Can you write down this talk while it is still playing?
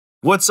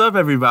What's up,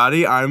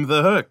 everybody? I'm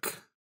the Hook.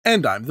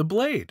 And I'm the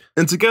Blade.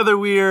 And together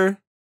we're,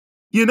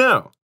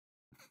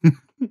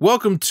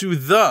 Welcome to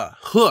the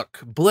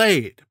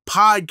Hookblade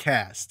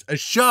podcast, a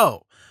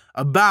show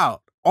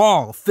about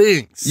all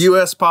things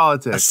U.S.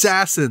 politics.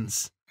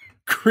 Assassin's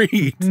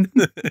Creed.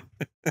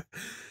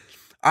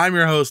 I'm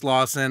your host,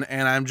 Lawson,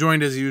 and I'm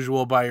joined as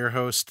usual by your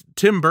host,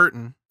 Tim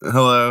Burton.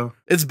 Hello.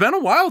 It's been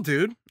a while,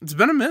 dude. It's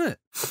been a minute.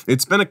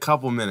 It's been a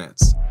couple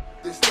minutes.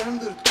 The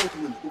standard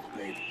Ottoman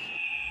Hookblade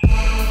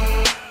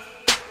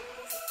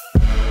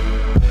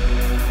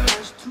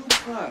has two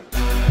parts.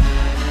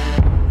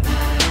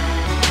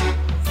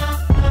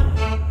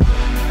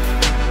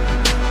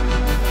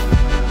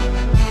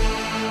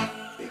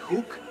 The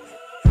hook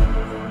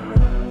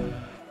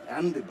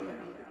and the blade.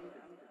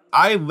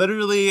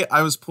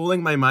 I was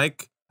pulling my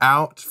mic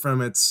out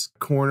from its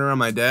corner on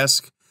my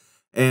desk,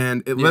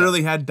 and it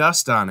literally had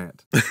dust on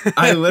it.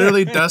 I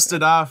literally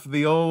dusted off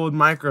the old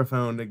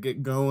microphone to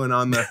get going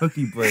on the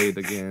hooky blade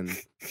again.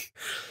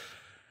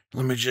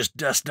 Let me just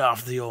dust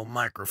off the old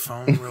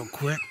microphone real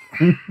quick.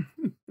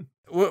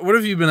 What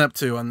have you been up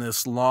to on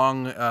this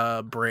long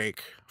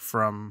break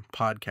from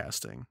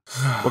podcasting?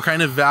 What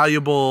kind of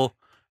valuable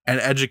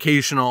and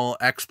educational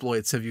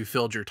exploits have you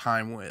filled your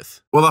time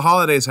with? Well, the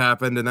holidays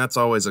happened, and that's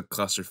always a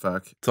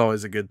clusterfuck. It's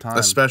always a good time,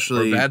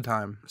 especially or a bad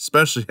time,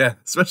 especially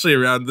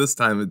around this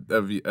time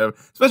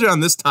especially around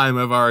this time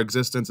of our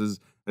existence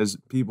as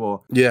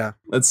people. Yeah.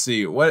 Let's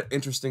see, what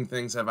interesting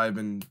things have I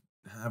even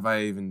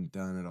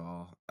done at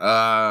all?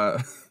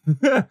 I'm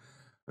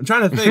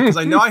trying to think because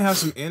I know I have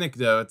some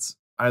anecdotes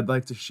I'd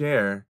like to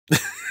share.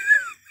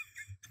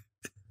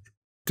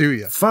 Do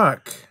you?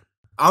 Fuck.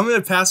 I'm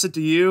gonna pass it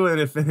to you, and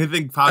if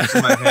anything pops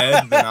in my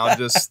head, then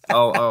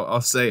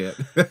I'll say it.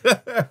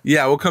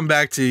 Yeah, we'll come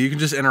back to you. You can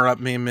just interrupt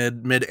me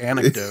mid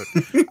anecdote.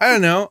 I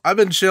don't know. I've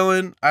been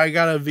chilling. I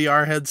got a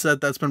VR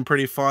headset that's been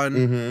pretty fun.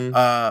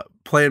 Mm-hmm.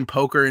 Playing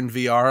poker in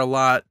VR a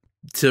lot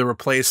to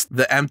replace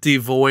the empty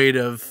void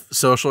of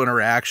social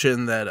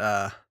interaction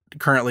that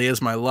currently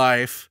is my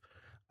life.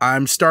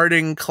 I'm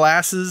starting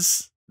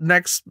classes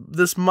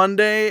this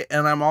Monday,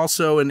 and I'm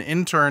also an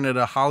intern at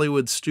a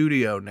Hollywood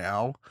studio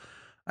now.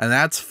 And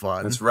that's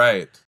fun. That's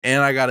right.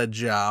 And I got a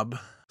job.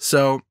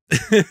 So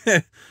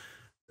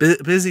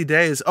busy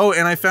days. Oh,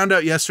 and I found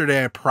out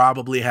yesterday I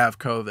probably have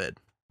COVID.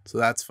 So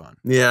that's fun.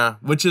 Yeah,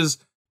 it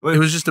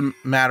was just a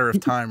matter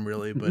of time,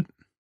 really. But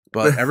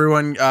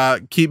everyone,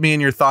 keep me in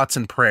your thoughts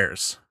and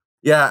prayers.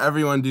 Yeah,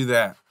 everyone do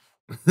that.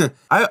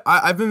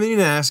 I've been meaning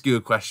to ask you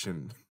a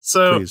question.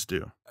 So please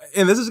do.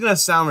 And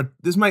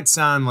this might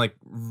sound like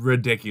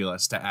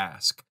ridiculous to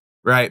ask.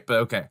 Right, but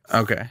okay.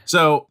 Okay.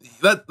 So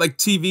that like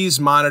TVs,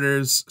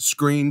 monitors,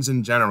 screens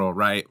in general,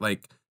 right?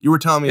 Like you were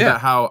telling me about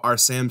how our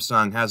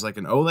Samsung has like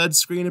an OLED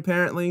screen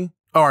apparently.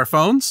 Oh, our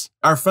phones?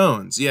 Our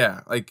phones,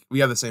 yeah. Like we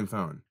have the same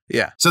phone.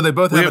 Yeah. So they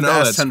both have an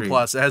OLED S10 screen.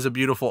 Plus. It has a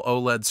beautiful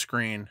OLED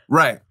screen.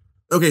 Right.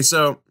 Okay,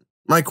 so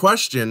my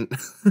question.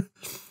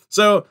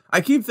 So I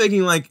keep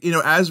thinking like,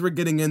 as we're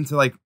getting into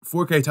like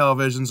 4K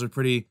televisions are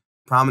pretty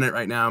prominent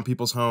right now in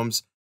people's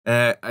homes.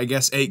 I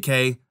guess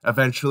 8K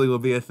eventually will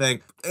be a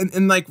thing.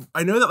 And like,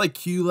 I know that like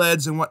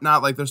QLEDs and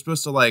whatnot, like they're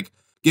supposed to like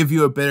give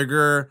you a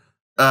bigger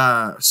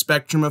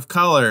spectrum of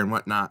color and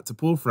whatnot to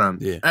pull from.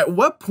 Yeah. At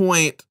what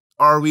point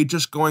are we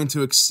just going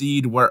to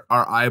exceed what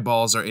our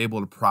eyeballs are able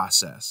to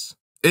process?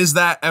 Is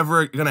that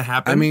ever going to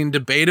happen? I mean,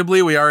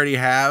 debatably, we already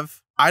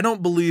have. I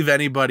don't believe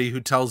anybody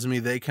who tells me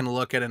they can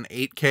look at an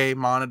 8K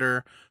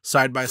monitor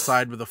side by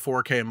side with a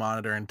 4K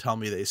monitor and tell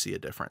me they see a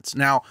difference.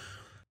 Now,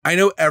 I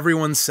know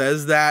everyone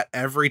says that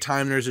every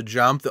time there's a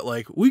jump that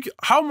like,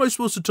 how am I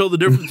supposed to tell the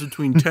difference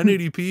between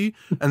 1080p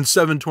and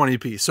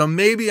 720p? So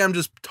maybe I'm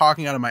just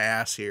talking out of my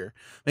ass here.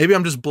 Maybe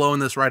I'm just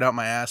blowing this right out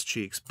my ass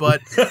cheeks.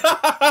 But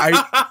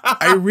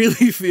I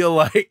really feel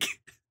like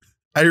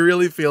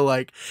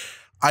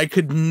I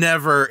could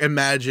never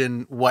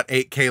imagine what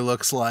 8K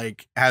looks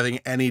like having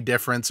any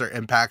difference or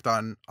impact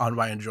on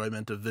my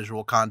enjoyment of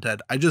visual content.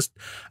 I just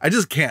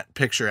can't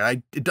picture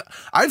it.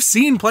 I've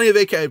seen plenty of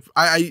 8K.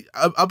 I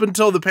up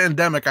until the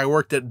pandemic, I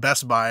worked at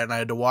Best Buy and I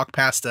had to walk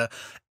past a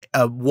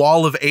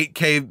wall of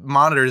 8K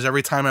monitors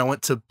every time I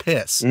went to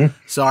piss.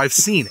 So I've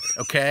seen it.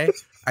 Okay,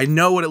 I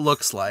know what it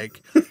looks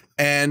like.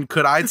 And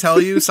could I tell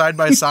you side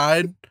by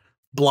side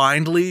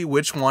blindly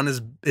which one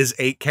is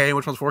 8K and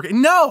which one's 4K?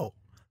 No,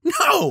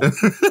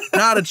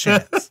 not a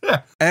chance.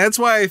 And that's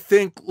why I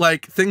think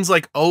like things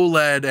like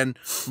OLED and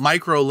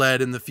micro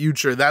LED in the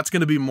future, that's going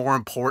to be more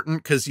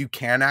important because you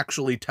can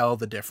actually tell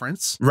the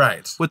difference.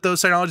 Right. With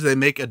those technologies, they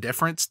make a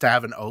difference to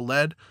have an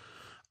OLED.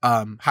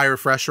 High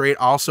refresh rate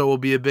also will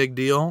be a big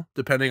deal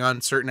depending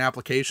on certain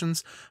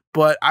applications.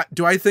 But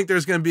do I think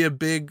there's going to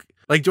be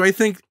do I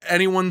think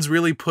anyone's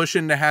really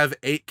pushing to have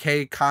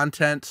 8K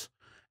content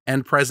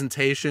and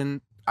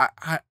presentation?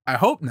 I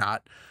hope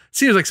not.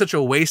 Seems like such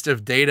a waste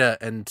of data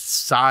and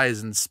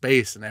size and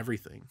space and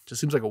everything. Just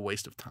seems like a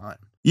waste of time.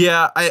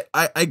 Yeah,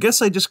 I guess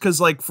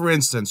because like, for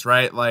instance,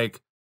 right,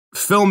 like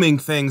filming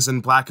things in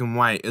black and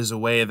white is a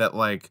way that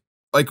like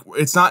like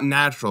it's not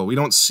natural. We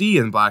don't see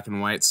in black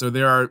and white. So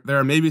there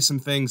are maybe some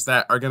things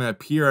that are going to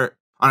appear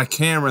on a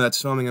camera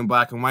that's filming in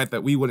black and white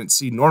that we wouldn't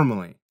see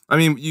normally. I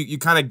mean, you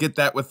kind of get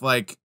that with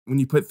like when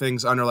you put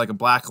things under like a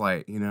black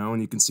light, you know,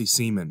 and you can see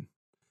semen.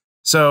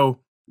 So,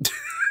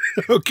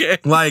 okay,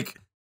 like,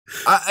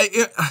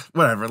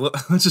 whatever.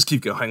 Let's just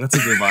keep going.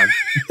 Let's move on.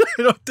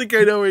 I don't think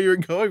I know where you were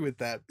going with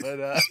that,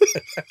 but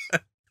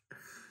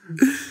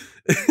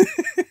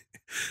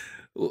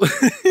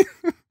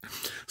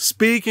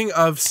speaking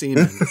of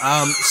semen,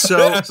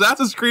 so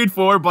Assassin's Creed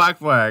 4 Black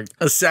Flag.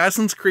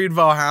 Assassin's Creed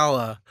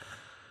Valhalla.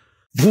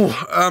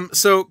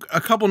 So a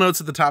couple notes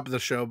at the top of the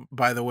show,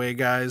 by the way,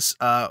 guys.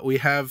 We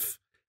have,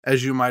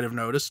 as you might have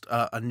noticed,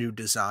 a new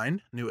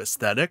design, new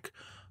aesthetic.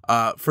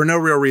 For no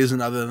real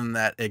reason other than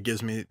that it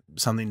gives me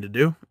something to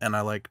do, and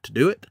I like to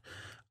do it.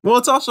 Well,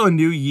 it's also a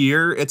new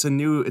year. It's a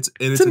new year.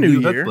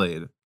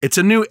 Hookblade. It's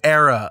a new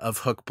era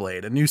of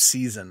Hookblade, a new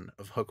season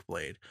of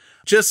Hookblade.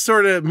 Just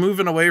sort of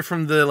moving away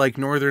from the like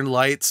Northern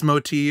Lights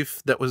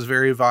motif that was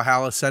very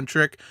Valhalla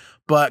centric,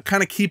 but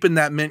kind of keeping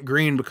that mint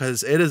green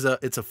because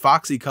it's a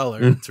foxy color.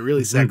 It's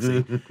really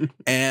sexy.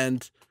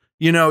 And,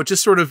 you know, it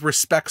just sort of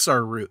respects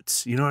our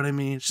roots. You know what I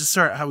mean? It's just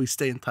sort of how we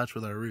stay in touch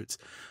with our roots.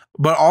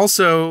 But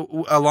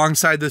also,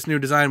 alongside this new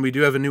design, we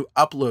do have a new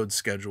upload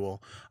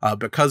schedule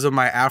because of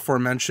my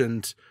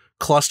aforementioned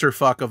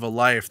clusterfuck of a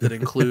life that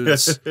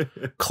includes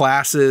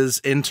classes,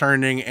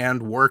 interning,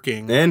 and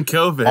working. And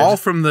COVID. All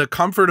from the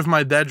comfort of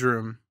my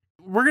bedroom.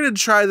 We're going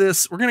to try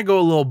this. We're going to go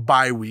a little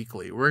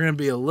bi-weekly. We're going to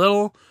be a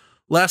little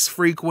less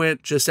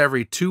frequent, just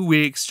every 2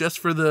 weeks, just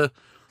for the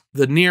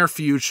near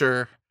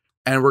future.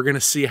 And we're going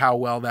to see how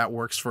well that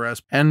works for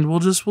us. And we'll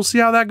see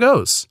how that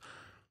goes.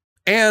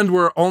 And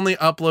we're only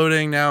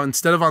uploading now,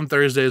 instead of on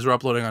Thursdays, we're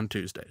uploading on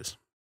Tuesdays.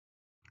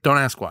 Don't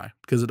ask why,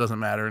 because it doesn't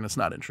matter and it's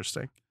not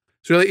interesting.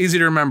 It's really easy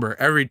to remember.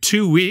 Every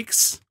 2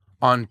 weeks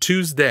on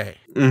Tuesday.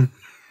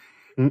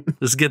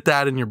 Just get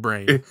that in your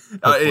brain.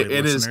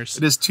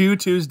 It is 2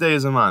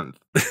 Tuesdays a month.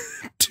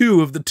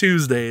 2 of the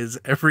Tuesdays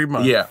every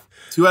month. Yeah.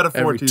 2 out of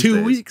 4 every Tuesdays.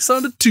 2 weeks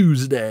on a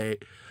Tuesday.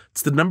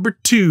 It's the number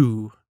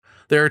 2.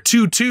 There are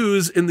 2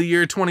 2s in the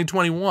year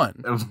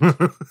 2021.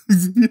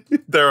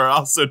 There are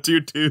also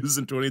 2 2s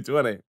in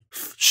 2020.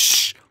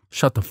 Shh!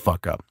 Shut the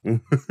fuck up,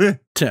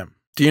 Tim.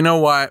 Do you know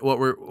what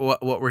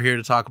we're here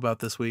to talk about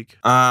this week?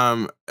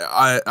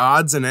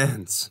 Odds and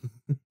ends.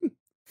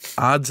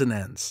 Odds and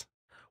ends.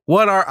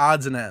 What are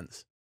odds and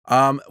ends?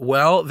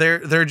 Well,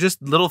 they're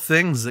just little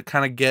things that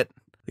kind of get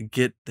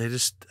they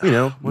just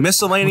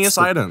miscellaneous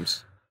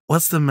items.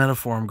 What's the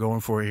metaphor I'm going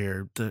for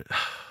here?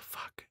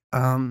 Fuck.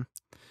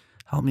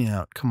 Help me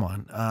out. Come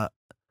on.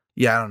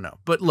 Yeah, I don't know.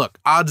 But look,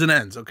 odds and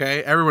ends,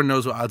 okay? Everyone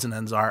knows what odds and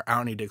ends are. I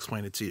don't need to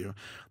explain it to you.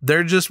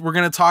 We're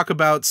going to talk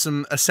about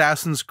some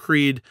Assassin's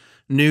Creed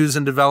news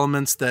and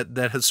developments that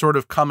has sort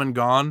of come and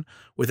gone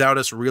without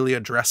us really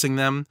addressing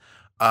them.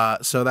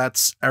 So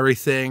that's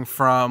everything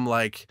from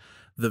like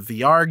the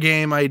VR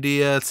game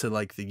idea to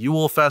like the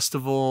Yule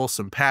Festival,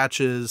 some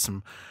patches,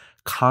 some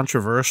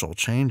controversial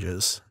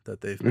changes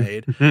that they've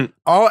made,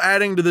 all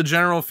adding to the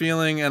general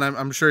feeling. And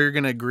I'm sure you're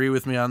going to agree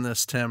with me on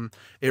this, Tim.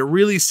 It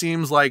really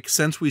seems like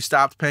since we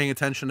stopped paying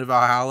attention to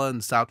Valhalla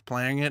and stopped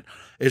playing it,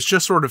 it's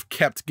just sort of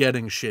kept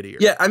getting shittier.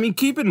 Yeah, I mean,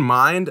 keep in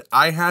mind,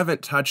 I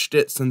haven't touched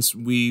it since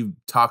we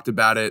talked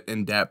about it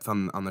in depth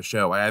on the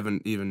show. I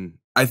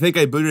think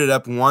I booted it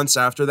up once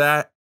after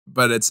that,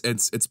 but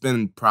it's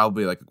been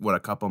probably like a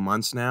couple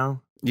months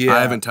now. Yeah,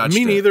 I haven't touched it.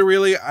 Me neither,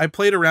 really. I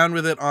played around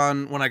with it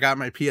when I got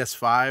my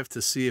PS5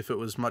 to see if it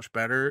was much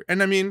better.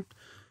 And I mean,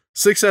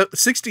 60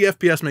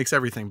 FPS makes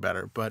everything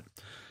better, but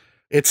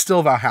it's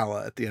still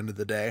Valhalla at the end of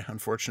the day,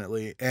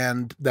 unfortunately.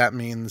 And that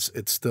means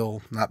it's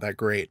still not that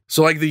great.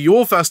 So like the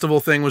Yule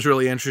Festival thing was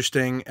really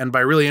interesting. And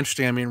by really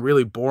interesting, I mean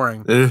really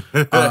boring.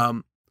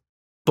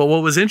 But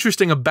what was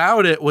interesting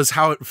about it was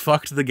how it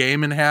fucked the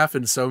game in half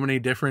in so many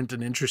different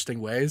and interesting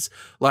ways.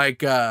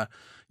 Like,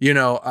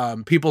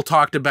 people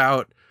talked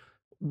about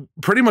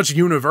pretty much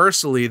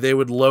universally, they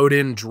would load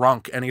in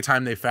drunk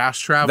anytime they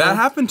fast travel. That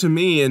happened to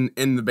me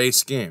in the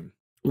base game.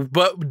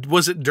 But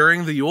was it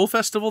during the Yule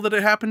Festival that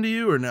it happened to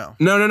you or no?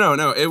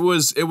 No. It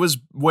was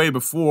way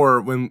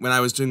before when I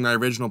was doing my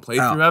original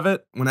playthrough of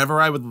it.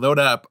 Whenever I would load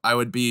up, I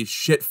would be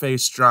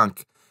shit-faced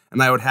drunk,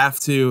 and I would have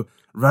to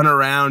run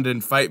around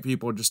and fight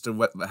people just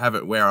to have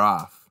it wear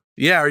off.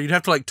 Yeah, or you'd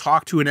have to like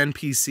talk to an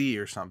NPC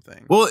or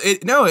something. Well,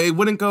 it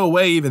wouldn't go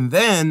away even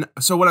then.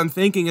 So what I'm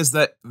thinking is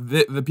that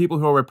the people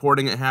who are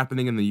reporting it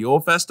happening in the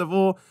Yule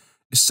Festival,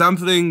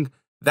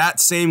 that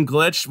same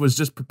glitch was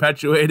just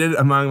perpetuated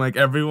among like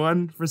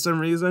everyone for some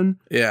reason.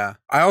 Yeah.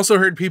 I also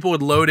heard people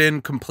would load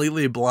in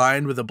completely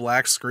blind with a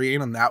black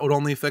screen, and that would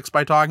only fix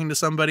by talking to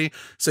somebody.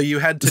 So you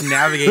had to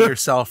navigate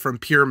yourself from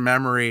pure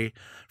memory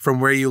from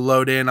where you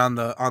load in on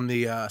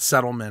the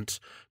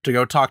settlement to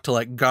go talk to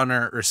like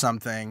Gunner or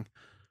something,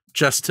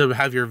 just to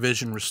have your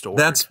vision restored.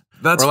 That's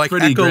or like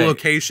pretty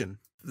echolocation.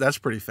 That's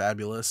pretty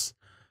fabulous.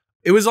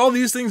 It was all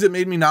these things that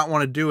made me not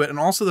want to do it, and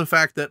also the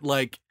fact that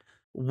like,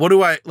 what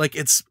do I like?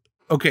 It's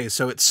okay.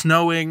 So it's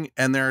snowing,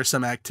 and there are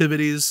some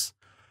activities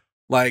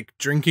like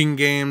drinking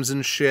games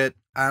and shit.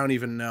 I don't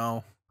even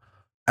know.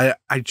 I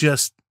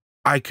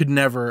could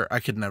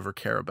never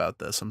care about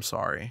this. I'm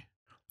sorry.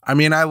 I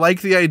mean, I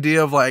like the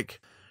idea of like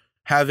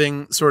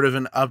having sort of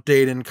an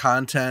update in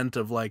content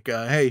of like,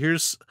 hey,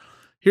 here's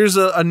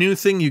a new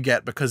thing you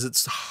get because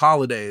it's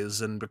holidays,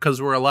 and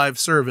because we're a live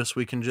service,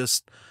 we can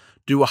just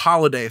do a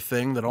holiday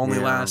thing that only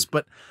lasts.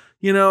 But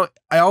you know,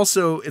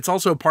 it's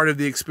also part of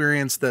the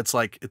experience that's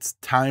like, it's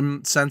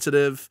time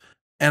sensitive,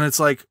 and it's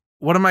like,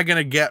 what am I going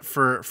to get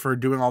for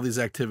doing all these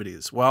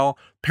activities? Well,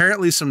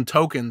 apparently some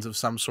tokens of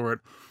some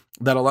sort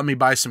that'll let me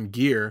buy some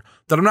gear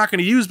that I'm not going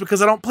to use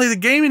because I don't play the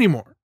game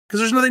anymore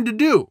because there's nothing to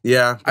do.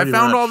 Yeah. I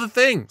found all the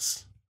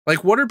things.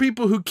 Like, what are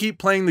people who keep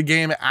playing the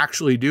game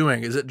actually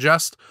doing? Is it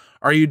just,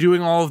 are you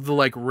doing all of the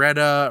like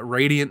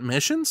Radiant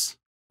missions?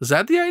 Is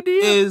that the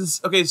idea?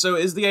 So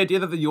is the idea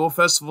that the Yule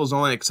Festival is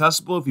only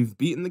accessible if you've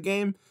beaten the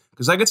game?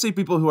 Because I could see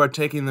people who are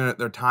taking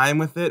their time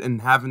with it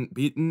and haven't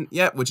beaten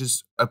yet, which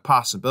is a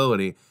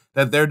possibility,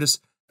 that they're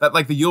just, that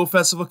like the Yule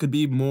Festival could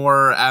be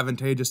more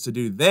advantageous to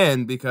do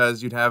then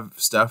because you'd have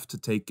stuff to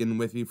take in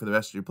with you for the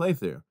rest of your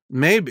playthrough.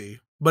 Maybe,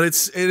 but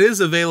it is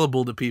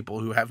available to people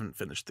who haven't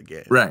finished the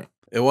game. Right.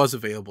 It was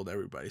available to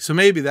everybody. So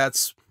maybe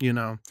that's, you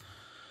know,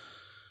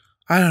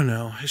 I don't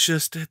know. It's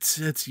just,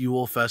 it's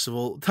Yule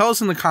Festival. Tell us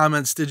in the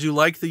comments, did you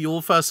like the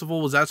Yule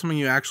Festival? Was that something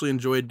you actually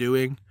enjoyed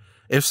doing?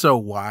 If so,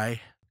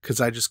 why? Because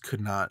I just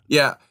could not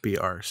be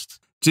arsed.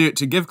 To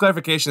give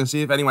clarification and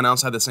see if anyone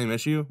else had the same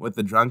issue with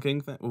the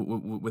drunking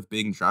thing, with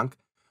being drunk,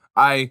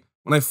 when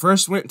I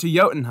first went to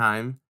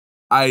Jotunheim,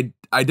 I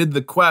did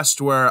the quest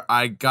where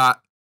I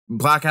got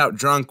blackout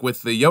drunk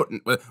with the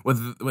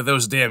with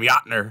those damn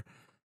Jotner,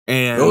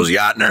 and those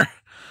Jotner.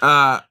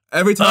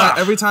 Every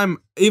time,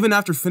 even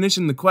after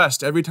finishing the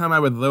quest, every time I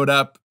would load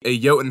up a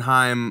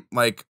Jotunheim,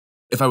 like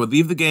if I would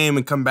leave the game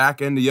and come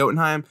back into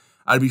Jotunheim,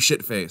 I'd be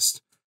shit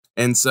faced,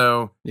 and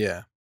so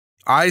yeah.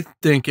 I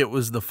think it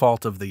was the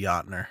fault of the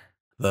Jotner,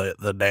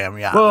 the damn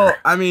Jotner. Well,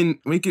 I mean,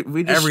 we can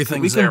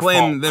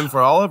blame them for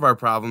all of our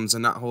problems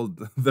and not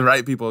hold the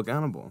right people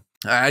accountable.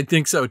 I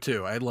think so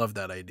too. I love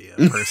that idea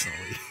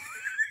personally.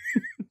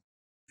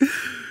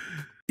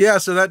 Yeah,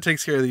 so that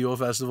takes care of the Yule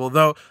Festival.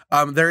 Though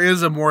there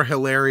is a more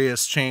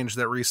hilarious change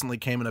that recently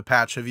came in a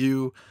patch. Have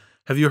you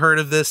heard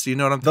of this? Do you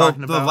know what I'm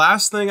talking about? The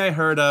last thing I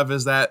heard of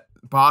is that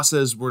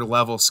bosses were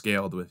level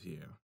scaled with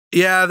you.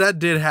 Yeah, that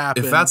did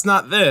happen. If that's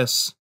not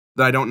this,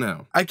 I don't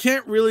know. I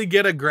can't really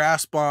get a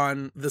grasp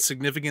on the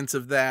significance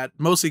of that,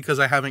 mostly because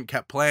I haven't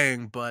kept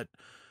playing, but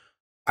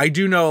I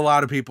do know a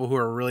lot of people who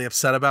are really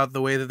upset about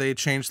the way that they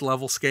changed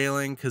level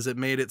scaling, because it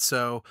made it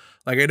so,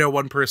 like, I know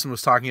one person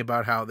was talking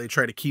about how they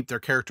try to keep their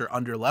character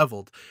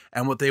under-leveled,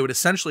 and what they would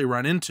essentially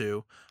run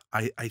into,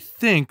 I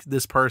think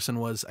this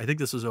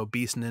was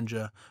Obese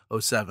Ninja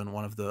 07,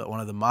 one of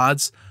the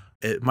mods.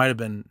 It might have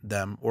been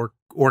them or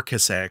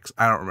Kassex.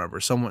 I don't remember.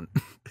 Someone,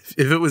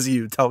 if it was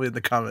you, tell me in the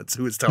comments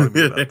who was telling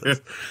me about this.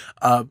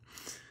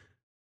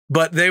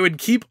 But they would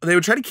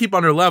try to keep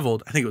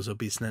under-leveled. I think it was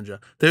Obese Ninja.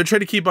 They would try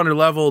to keep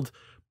under-leveled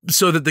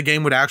so that the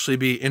game would actually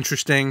be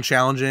interesting,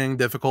 challenging,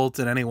 difficult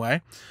in any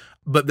way.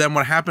 But then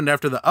what happened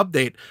after the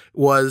update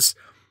was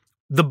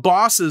the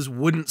bosses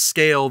wouldn't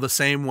scale the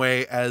same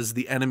way as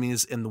the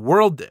enemies in the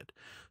world did.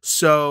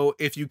 So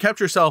if you kept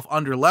yourself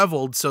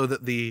under-leveled so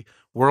that the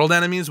world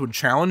enemies would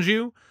challenge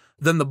you,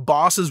 then the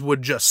bosses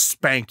would just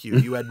spank you.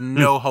 You had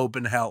no hope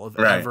in hell of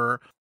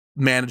ever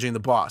managing the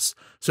boss.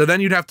 So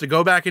then you'd have to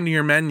go back into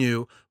your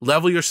menu,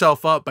 level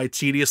yourself up by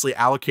tediously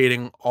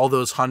allocating all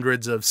those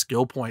hundreds of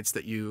skill points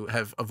that you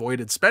have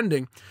avoided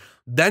spending.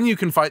 Then you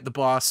can fight the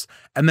boss,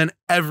 and then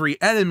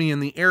every enemy in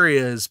the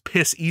area is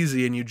piss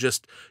easy, and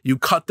you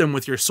cut them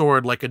with your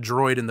sword like a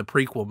droid in the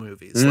prequel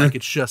movies. Like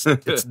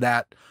it's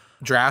that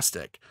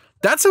drastic.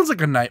 That sounds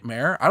like a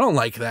nightmare. I don't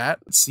like that.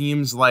 It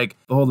seems like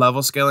the whole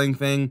level scaling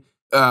thing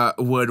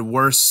would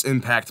worse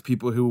impact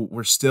people who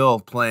were still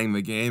playing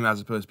the game as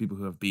opposed to people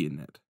who have beaten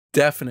it.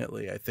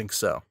 Definitely, I think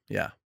so.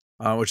 Yeah.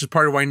 Which is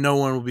part of why no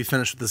one will be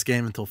finished with this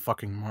game until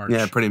fucking March.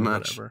 Yeah, pretty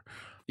much. Whatever.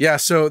 Yeah,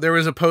 so there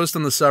was a post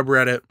on the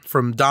subreddit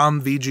from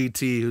Dom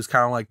VGT, who's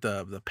kind of like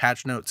the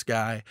patch notes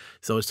guy.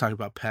 He's always talking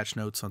about patch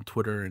notes on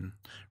Twitter and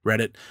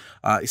Reddit.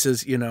 He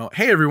says,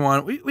 hey,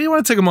 everyone, we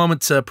want to take a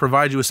moment to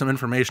provide you with some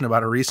information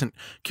about a recent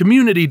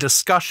community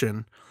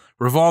discussion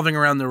revolving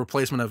around the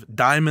replacement of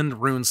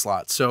diamond rune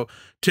slots. So,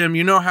 Tim,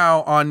 you know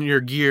how on your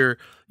gear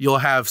you'll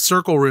have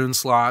circle rune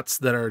slots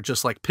that are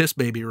just like piss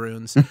baby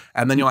runes,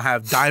 and then you'll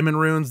have diamond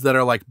runes that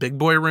are like big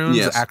boy runes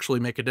that actually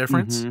make a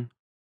difference? Mm-hmm.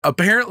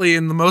 Apparently,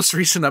 in the most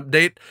recent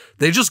update,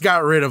 they just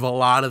got rid of a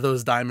lot of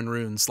those diamond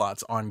rune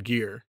slots on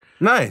gear.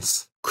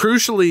 Nice.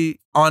 Crucially,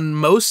 on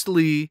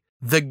mostly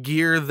the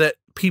gear that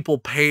people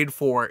paid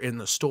for in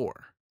the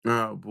store.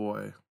 Oh,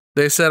 boy.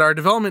 They said, our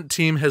development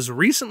team has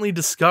recently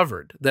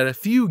discovered that a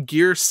few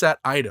gear set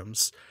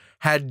items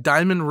had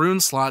diamond rune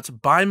slots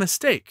by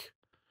mistake.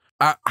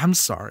 I'm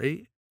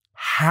sorry.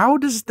 How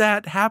does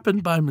that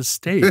happen by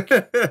mistake?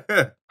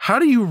 How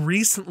do you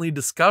recently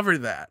discover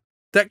that?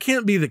 That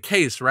can't be the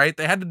case, right?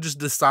 They had to just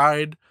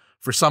decide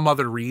for some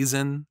other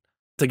reason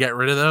to get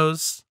rid of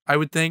those, I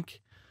would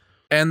think.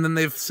 And then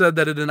they've said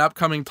that in an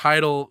upcoming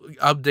title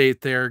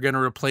update, they're going to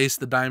replace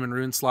the diamond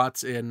rune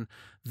slots in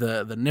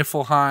the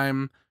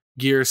Niflheim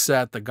gear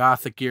set, the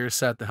Gothic gear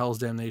set, the Hell's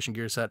Damnation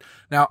gear set.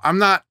 Now, I'm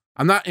not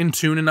in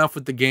tune enough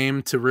with the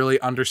game to really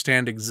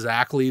understand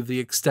exactly the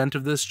extent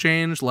of this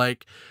change.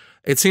 Like,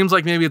 it seems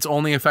like maybe it's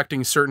only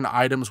affecting certain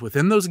items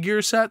within those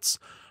gear sets.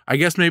 I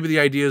guess maybe the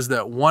idea is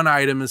that one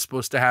item is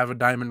supposed to have a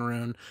diamond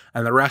rune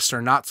and the rest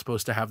are not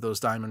supposed to have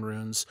those diamond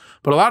runes.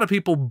 But a lot of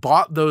people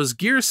bought those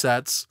gear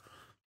sets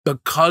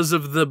because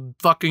of the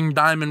fucking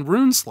diamond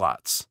rune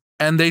slots.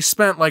 And they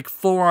spent like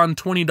full on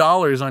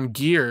 $20 on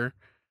gear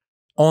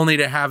only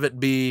to have it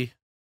be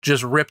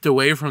just ripped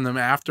away from them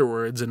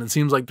afterwards. And it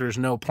seems like there's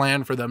no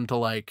plan for them to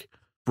like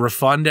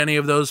refund any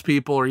of those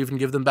people or even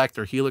give them back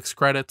their Helix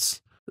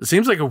credits. It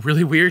seems like a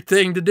really weird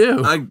thing to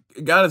do. I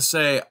gotta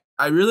say,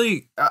 I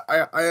really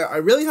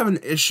have an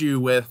issue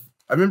with,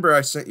 I remember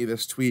I sent you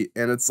this tweet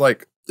and it's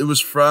like, it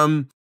was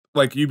from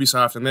like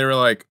Ubisoft and they were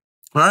like,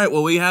 all right,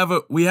 well, we have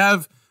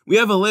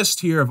a list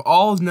here of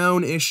all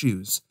known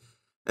issues.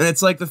 And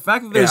it's like the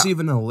fact that there's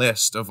even a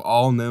list of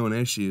all known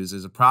issues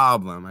is a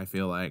problem, I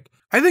feel like.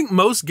 I think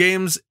most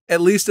games,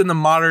 at least in the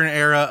modern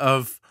era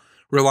of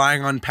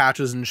relying on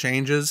patches and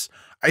changes,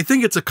 I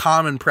think it's a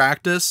common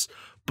practice,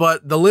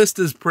 but the list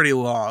is pretty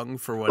long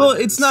for what it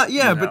is. It's not,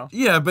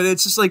 but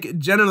it's just like,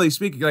 generally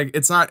speaking, like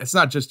it's not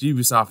just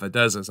Ubisoft that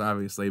does this,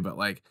 obviously, but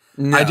like,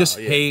 no, I just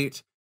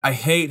hate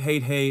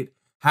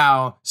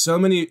how so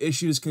many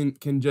issues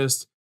can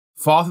just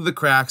fall through the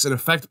cracks and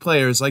affect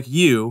players like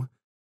you,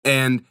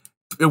 and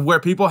where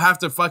people have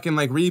to fucking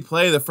like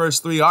replay the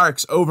first 3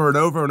 arcs over and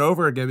over and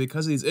over again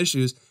because of these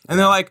issues. And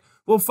they're like,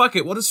 well, fuck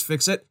it. We'll just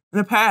fix it in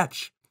a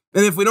patch.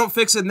 And if we don't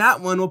fix it in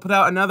that one, we'll put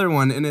out another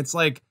one. And it's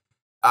like,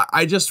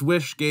 I just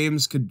wish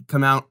games could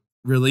come out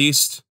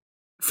released,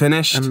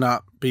 finished, and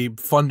not be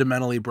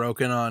fundamentally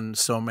broken on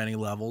so many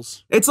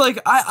levels. It's like,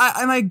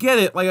 I get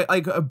it.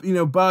 Like, you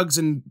know, bugs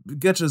and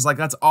glitches, like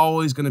that's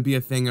always going to be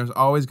a thing. There's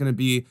always going to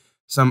be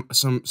some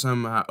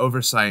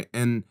oversight,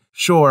 and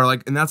sure,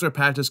 like, and that's where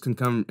patches can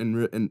come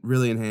in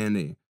really in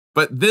handy.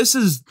 But this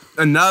is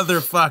another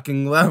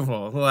fucking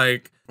level.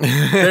 Like,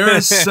 there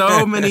are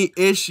so many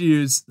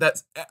issues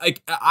that,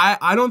 like,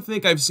 I don't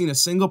think I've seen a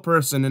single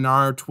person in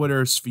our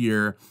Twitter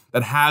sphere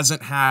that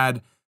hasn't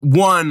had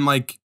one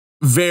like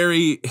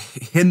very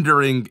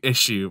hindering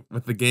issue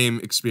with the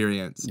game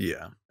experience.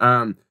 Yeah.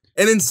 And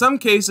in some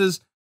cases,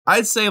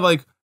 I'd say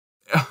like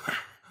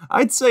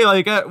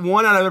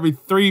 1 out of every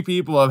 3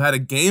 people have had a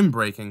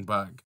game-breaking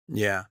bug.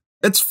 Yeah.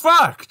 It's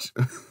fucked.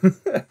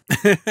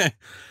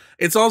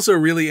 It's also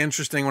really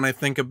interesting when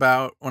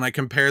I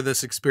compare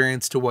this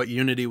experience to what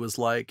Unity was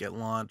like at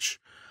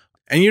launch.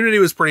 And Unity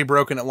was pretty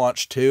broken at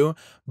launch too,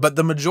 but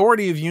the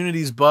majority of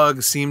Unity's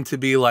bugs seem to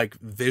be like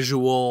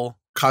visual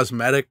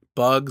cosmetic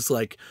bugs,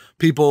 like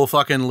people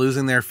fucking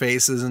losing their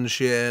faces and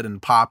shit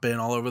and popping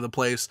all over the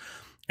place.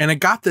 And it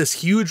got this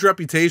huge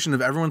reputation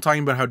of everyone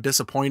talking about how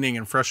disappointing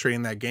and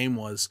frustrating that game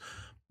was,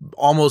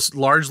 almost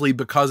largely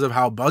because of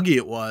how buggy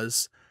it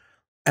was.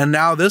 And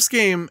now this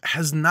game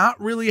has not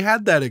really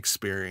had that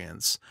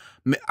experience.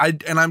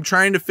 I'm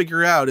trying to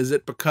figure out, is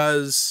it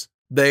because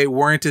they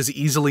weren't as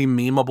easily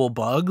memeable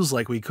bugs?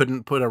 Like we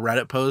couldn't put a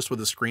Reddit post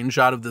with a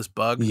screenshot of this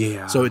bug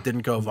so it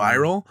didn't go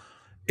viral?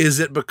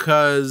 Is it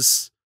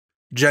because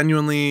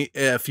genuinely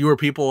fewer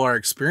people are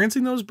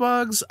experiencing those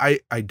bugs?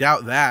 I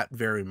doubt that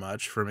very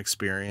much from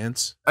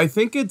experience. I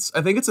think it's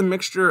a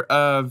mixture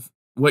of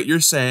what you're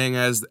saying,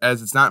 as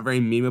it's not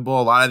very memeable.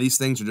 A lot of these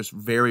things are just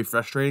very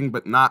frustrating,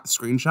 but not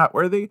screenshot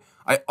worthy.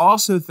 I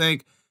also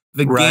think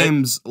the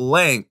game's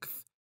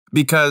length,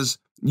 because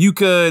you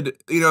could,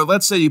 you know,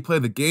 let's say you play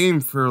the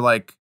game for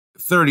like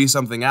 30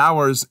 something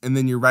hours and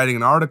then you're writing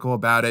an article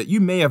about it. You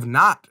may have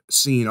not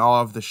seen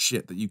all of the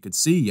shit that you could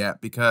see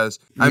yet, because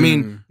I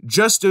mean,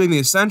 just doing the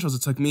essentials,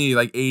 it took me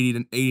like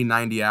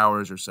 90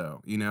 hours or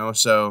so, you know?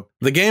 So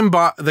the game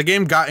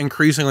got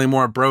increasingly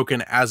more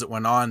broken as it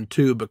went on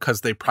too,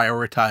 because they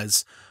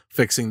prioritize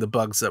fixing the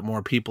bugs that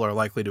more people are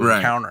likely to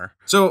encounter.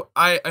 So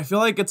I feel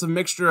like it's a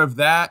mixture of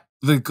that,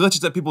 the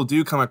glitches that people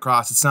do come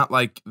across. It's not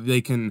like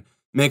they can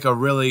make a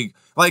really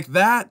like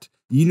that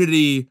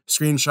Unity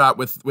screenshot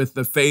with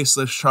the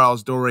faceless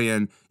Charles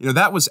Dorian, you know,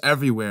 that was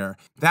everywhere.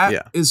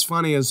 That is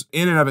funny as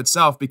in and of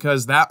itself,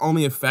 because that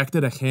only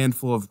affected a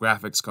handful of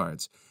graphics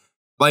cards.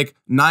 Like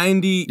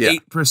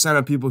 98%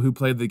 of people who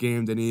played the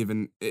game didn't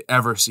even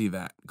ever see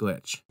that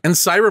glitch. And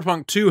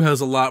Cyberpunk 2 has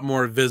a lot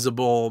more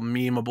visible,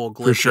 memeable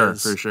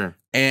glitches. For sure.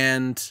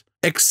 And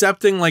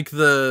accepting like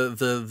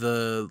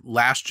the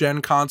last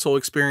gen console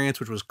experience,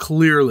 which was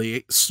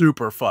clearly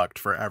super fucked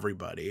for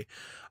everybody.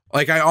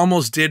 Like, I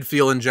almost did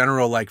feel in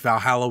general like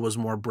Valhalla was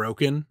more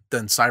broken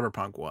than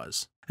Cyberpunk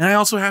was. And I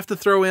also have to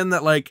throw in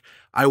that, like,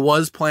 I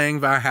was playing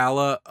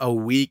Valhalla a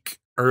week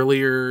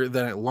earlier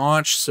than it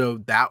launched, so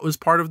that was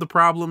part of the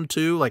problem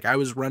too. Like, I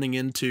was running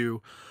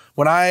into,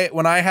 when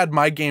I had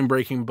my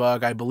game-breaking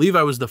bug, I believe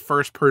I was the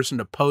first person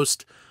to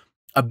post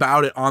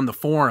about it on the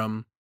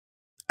forum,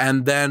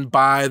 and then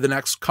by the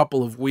next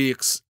couple of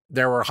weeks,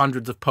 There were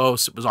hundreds of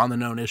posts. It was on the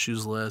known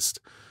issues list.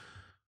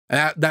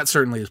 And that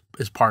certainly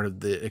is part of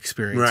the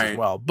experience as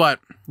well. But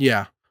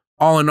yeah,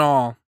 all in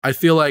all, I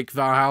feel like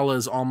Valhalla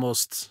is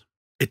almost,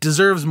 it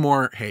deserves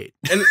more hate.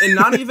 And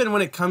not even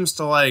when it comes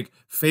to like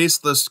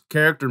faceless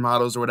character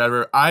models or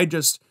whatever.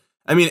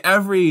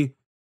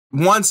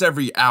 Once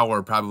every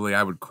hour, probably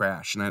I would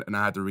crash and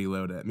I had to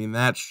reload it. I mean,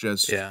 that's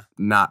just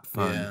not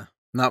fun. Yeah,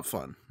 not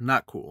fun.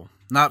 Not cool.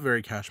 Not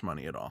very cash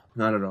money at all.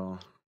 Not at all.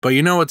 But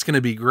you know what's going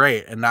to be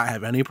great and not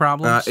have any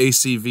problems?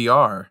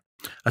 ACVR.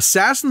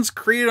 Assassin's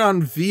Creed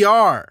on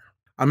VR.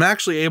 I'm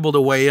actually able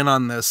to weigh in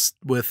on this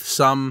with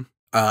some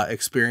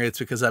experience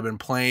because I've been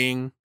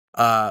playing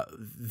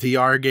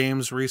VR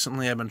games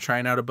recently. I've been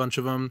trying out a bunch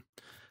of them.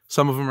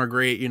 Some of them are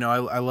great. You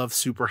know, I love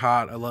Super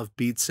Hot. I love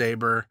Beat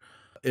Saber.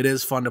 It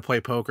is fun to play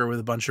poker with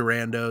a bunch of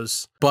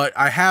randos. But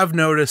I have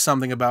noticed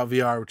something about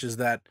VR, which is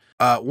that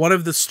one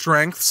of the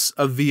strengths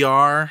of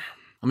VR,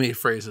 let me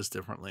phrase this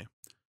differently.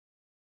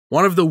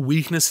 One of the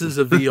weaknesses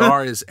of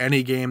VR is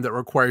any game that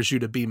requires you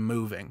to be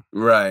moving.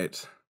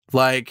 Right.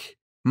 Like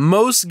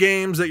most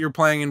games that you're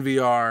playing in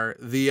VR,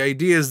 the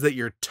idea is that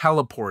you're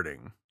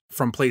teleporting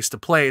from place to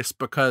place,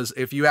 because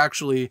if you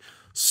actually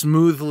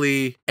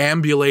smoothly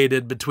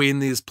ambulated between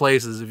these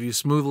places, if you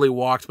smoothly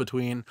walked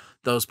between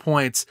those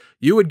points,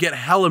 you would get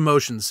hella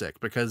motion sick,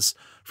 because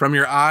from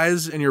your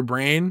eyes and your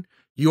brain,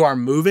 you are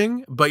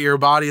moving, but your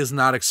body is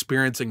not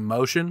experiencing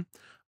motion.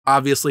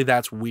 Obviously,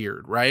 that's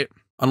weird, right?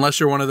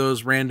 Unless you're one of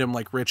those random,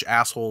 like, rich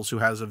assholes who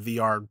has a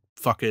VR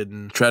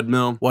fucking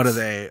treadmill. What are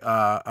they?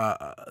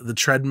 The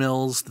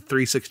treadmills, the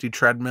 360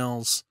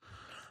 treadmills.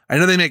 I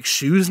know they make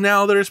shoes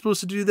now that are supposed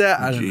to do that.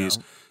 I don't know.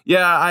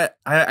 Yeah,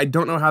 I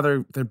don't know how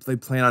they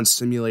plan on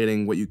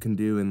simulating what you can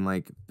do in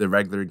like the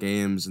regular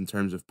games in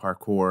terms of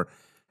parkour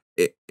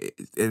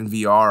in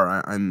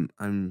VR.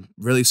 I'm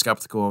really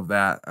skeptical of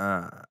that.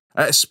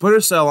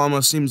 Splinter Cell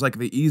almost seems like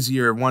the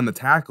easier one to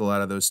tackle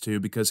out of those two,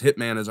 because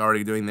Hitman is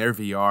already doing their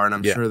VR, and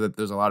I'm sure that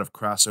there's a lot of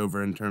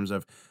crossover in terms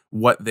of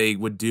what they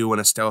would do in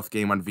a stealth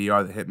game on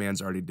VR that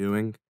Hitman's already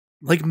doing.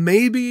 Like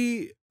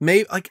maybe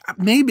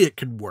it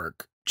could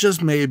work.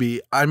 Just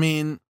maybe. I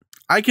mean,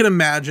 I can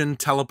imagine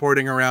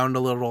teleporting around a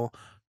little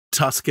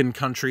Tuscan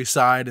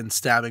countryside and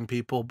stabbing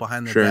people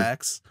behind their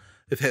backs.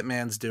 If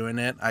Hitman's doing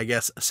it, I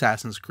guess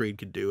Assassin's Creed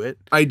could do it.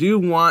 I do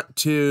want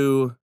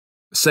to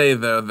say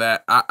though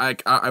that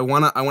I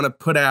want to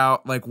put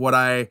out like what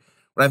I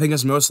think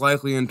is most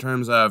likely in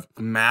terms of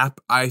map.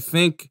 I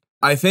think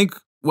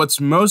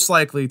what's most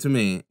likely to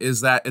me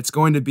is that it's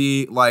going to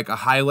be like a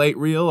highlight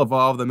reel of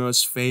all of the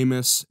most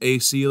famous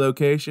AC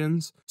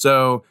locations.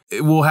 So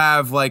it will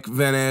have like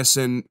Venice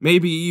and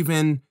maybe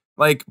even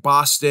like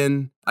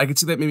Boston. I could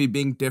see that maybe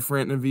being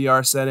different in a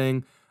VR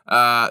setting.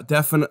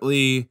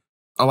 Definitely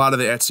a lot of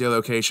the Ezio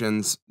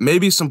locations,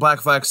 maybe some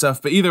Black Flag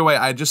stuff. But either way,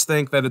 I just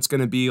think that it's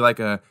going to be like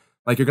you're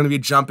going to be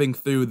jumping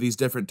through these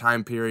different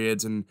time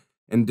periods and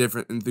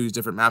these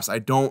different maps. I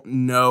don't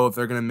know if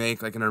they're going to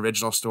make like an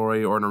original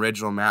story or an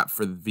original map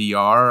for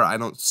VR. I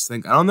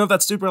don't know if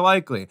that's super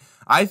likely.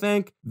 I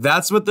think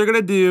that's what they're going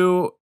to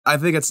do. I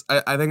think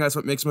that's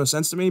what makes most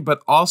sense to me.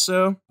 But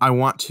also, I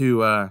want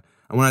to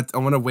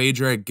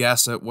wager a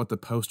guess at what the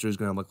poster is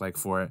going to look like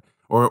for it,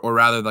 or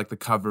rather like the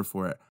cover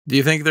for it. Do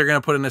you think they're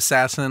going to put an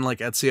assassin like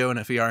Ezio in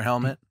a VR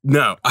helmet?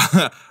 No,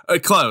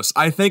 close.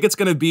 I think it's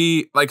going to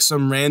be like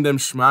some random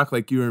schmuck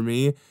like you or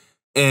me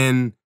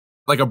in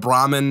like a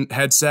Brahmin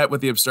headset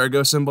with the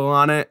Abstergo symbol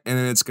on it, and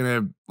then it's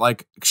going to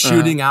like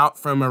shooting out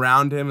from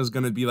around him is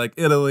going to be like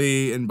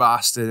Italy and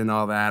Boston and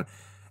all that.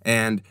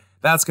 And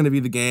that's going to be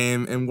the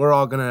game, and we're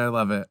all going to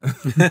love it.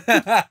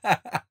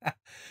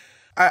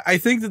 I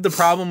think that the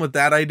problem with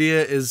that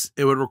idea is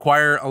it would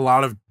require a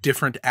lot of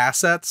different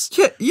assets.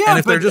 Yeah. And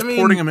if they're just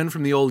porting them in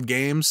from the old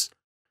games,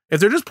 if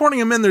they're just porting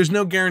them in, there's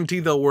no guarantee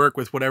they'll work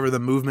with whatever the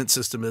movement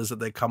system is that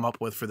they come up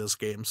with for this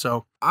game.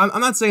 So I'm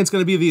not saying it's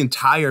going to be the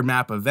entire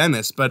map of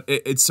Venice, but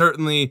it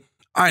certainly,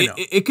 I know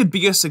it could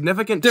be a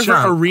significant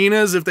different chunk.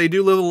 Arenas. If they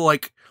do little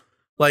like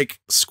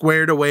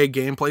squared away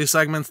gameplay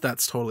segments,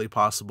 that's totally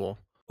possible.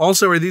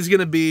 Also, are these going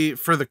to be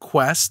for the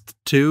Quest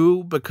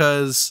too?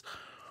 Because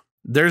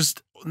there's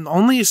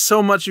only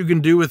so much you can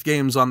do with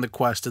games on the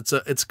Quest.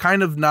 It's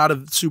kind of not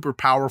a super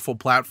powerful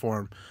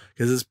platform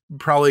because it's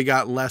probably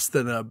got less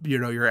than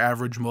your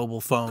average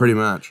mobile phone pretty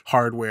much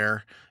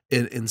hardware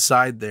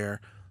inside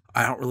there.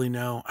 I don't really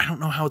know. I don't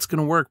know how it's going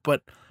to work,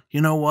 but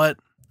you know what?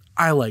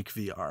 I like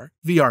VR.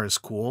 VR is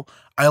cool.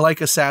 I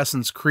like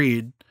Assassin's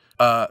Creed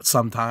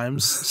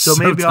sometimes. So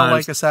maybe I'll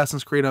like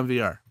Assassin's Creed on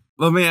VR.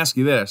 Let me ask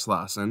you this,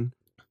 Lawson.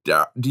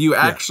 Do you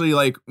actually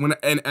like when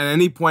at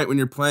any point when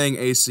you're playing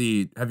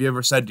AC, have you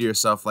ever said to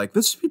yourself like,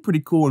 this would be pretty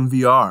cool in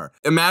VR?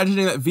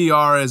 Imagining that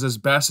VR is as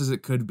best as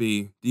it could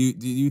be, do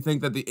you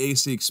think that the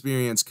AC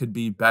experience could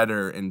be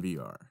better in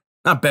VR?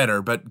 Not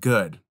better, but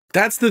good.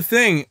 That's the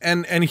thing.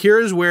 And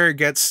here's where it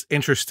gets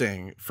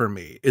interesting for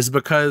me, is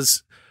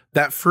because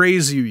that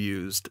phrase you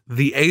used,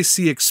 the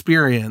AC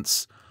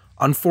experience,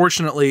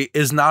 unfortunately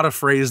is not a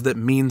phrase that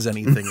means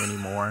anything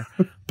anymore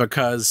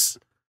because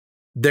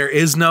there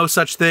is no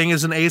such thing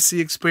as an AC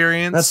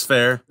experience. That's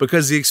fair.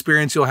 Because the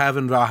experience you'll have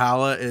in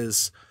Valhalla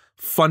is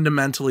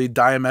fundamentally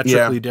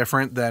diametrically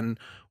different than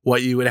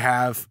what you would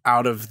have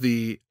out of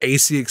the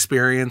AC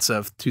experience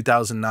of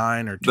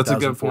 2009 or 2014 That's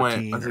a good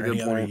point. That's or a good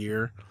any other point.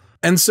 year.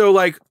 And so,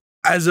 like,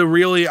 as a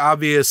really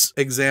obvious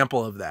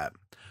example of that,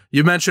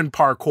 you mentioned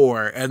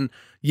parkour, and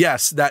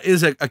yes, that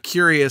is a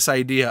curious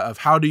idea of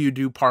how do you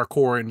do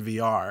parkour in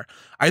VR.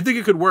 I think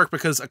it could work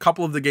because a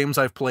couple of the games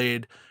I've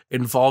played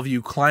involve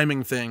you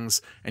climbing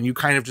things and you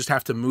kind of just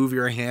have to move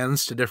your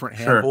hands to different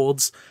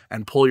handholds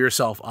and pull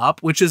yourself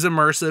up, which is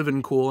immersive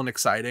and cool and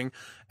exciting.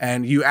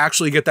 And you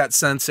actually get that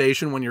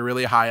sensation when you're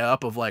really high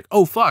up of like,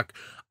 oh, fuck,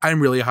 I'm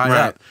really high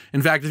up.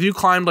 In fact, if you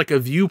climbed like a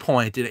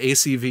viewpoint in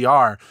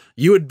ACVR,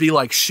 you would be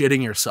like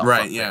shitting yourself.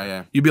 Right.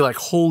 Yeah. You'd be like,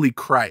 holy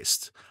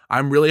Christ,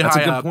 I'm really That's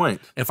high a good up.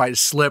 point. If I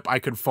slip, I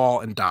could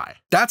fall and die.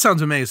 That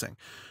sounds amazing.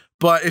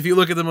 But if you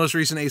look at the most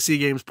recent AC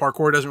games,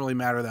 parkour doesn't really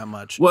matter that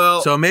much.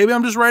 Well, so maybe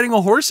I'm just riding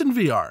a horse in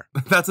VR.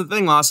 That's the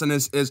thing, Lawson,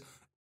 is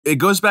it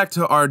goes back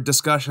to our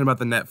discussion about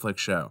the Netflix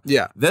show.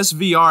 Yeah. This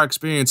VR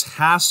experience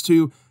has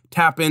to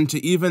tap into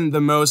even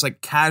the most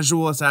like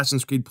casual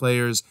Assassin's Creed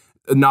players'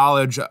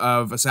 knowledge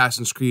of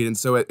Assassin's Creed. And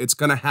so it's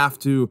gonna have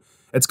to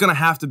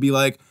be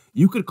like,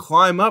 you could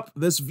climb up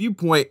this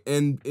viewpoint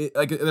and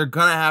like they're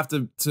gonna have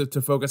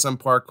to focus on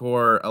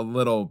parkour a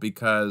little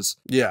because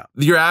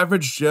your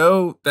average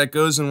Joe that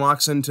goes and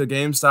walks into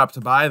GameStop to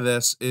buy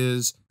this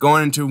is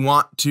going to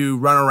want to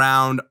run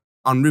around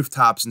on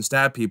rooftops and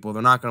stab people.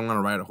 They're not gonna want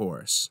to ride a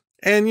horse.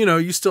 And you know,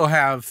 you still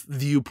have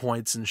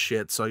viewpoints and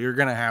shit, so you're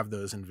gonna have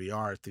those in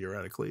VR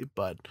theoretically,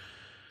 but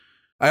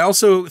I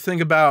also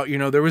think about, you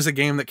know, there was a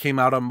game that came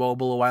out on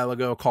mobile a while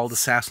ago called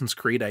Assassin's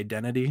Creed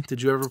Identity.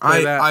 Did you ever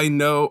play that? I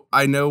know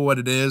what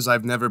it is.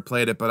 I've never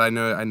played it, but I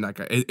know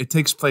it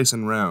takes place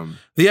in Rome.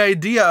 The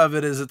idea of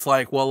it is it's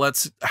like, well,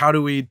 how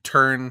do we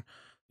turn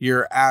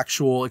your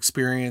actual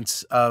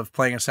experience of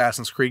playing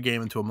Assassin's Creed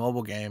game into a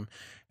mobile game?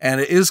 And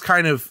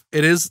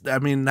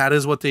that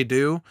is what they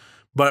do,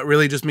 but it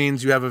really just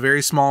means you have a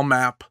very small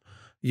map.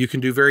 You can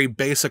do very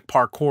basic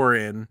parkour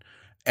in,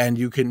 and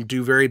you can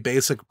do very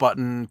basic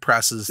button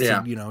presses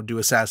to, you know, do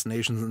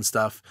assassinations and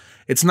stuff.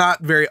 It's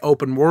not very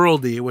open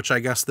worldy, which I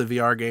guess the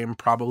VR game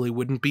probably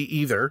wouldn't be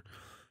either.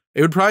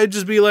 It would probably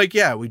just be like,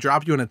 yeah, we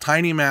drop you in a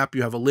tiny map.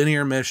 You have a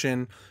linear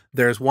mission.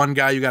 There's one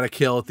guy you got to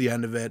kill at the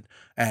end of it,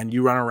 and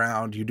you run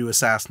around, you do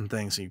assassin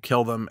things, and you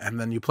kill them, and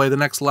then you play the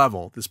next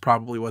level. This is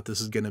probably what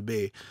this is going to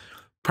be.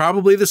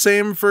 Probably the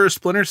same for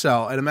Splinter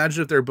Cell. I'd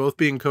imagine if they're both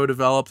being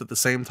co-developed at the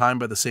same time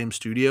by the same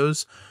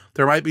studios,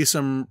 there might be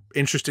some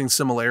interesting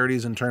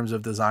similarities in terms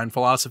of design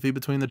philosophy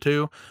between the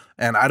two.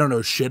 And I don't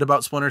know shit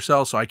about Splinter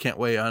Cell, so I can't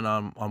weigh in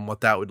on what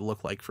that would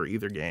look like for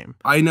either game.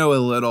 I know a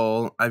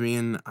little. I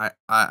mean,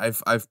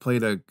 I've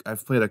played a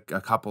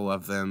couple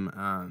of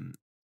them.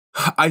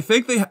 I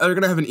think they're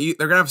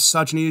gonna have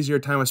such an easier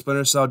time with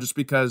Splinter Cell just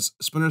because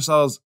Splinter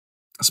Cell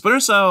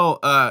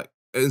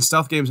in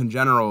stealth games in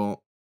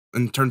general,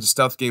 in terms of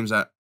stealth games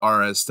that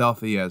are as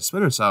stealthy as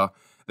Splinter Cell,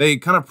 they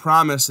kind of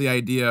promise the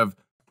idea of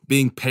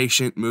being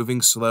patient,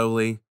 moving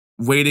slowly,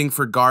 waiting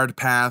for guard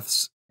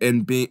paths,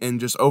 and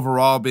just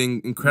overall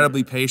being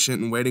incredibly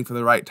patient and waiting for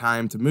the right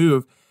time to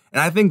move. And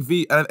I think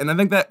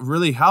that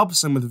really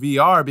helps them with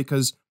VR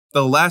because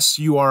the less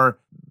you are,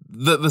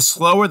 the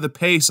slower the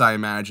pace, I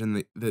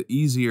imagine, the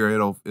easier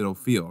it'll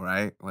feel,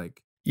 right?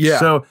 Like, yeah.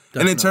 So,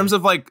 definitely. and in terms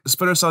of like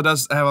Splinter Cell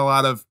does have a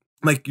lot of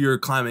like you're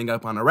climbing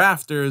up on a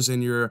rafters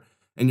and you're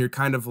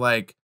kind of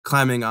like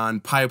climbing on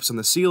pipes on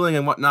the ceiling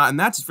and whatnot, and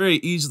that's very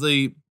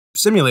easily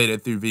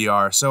simulated through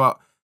VR. So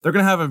they're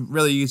gonna have a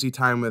really easy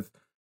time with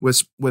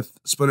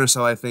Splinter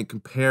Cell, I think,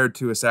 compared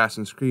to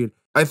Assassin's Creed.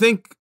 I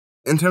think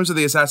in terms of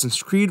the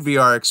Assassin's Creed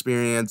VR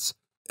experience,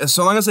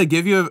 so long as they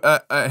give you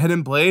a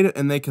hidden blade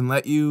and they can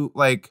let you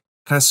like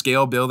kind of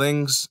scale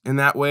buildings in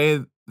that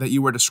way that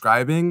you were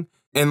describing,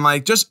 and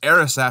like just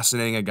air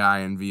assassinating a guy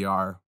in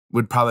VR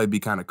would probably be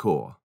kind of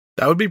cool.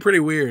 That would be pretty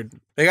weird.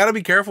 They got to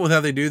be careful with how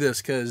they do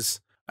this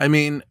because, I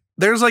mean,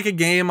 there's like a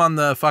game on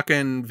the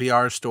fucking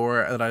VR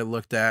store that I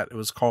looked at. It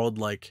was called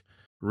like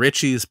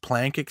Richie's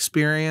Plank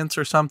Experience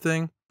or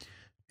something.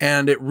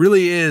 And it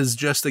really is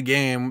just a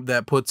game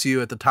that puts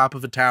you at the top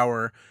of a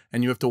tower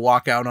and you have to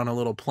walk out on a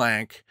little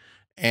plank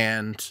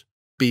and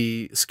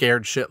be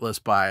scared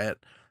shitless by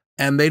it.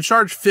 And they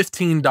charge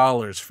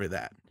 $15 for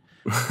that.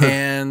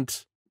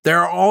 And there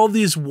are all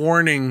these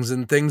warnings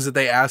and things that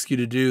they ask you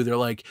to do. They're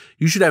like,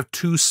 you should have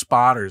 2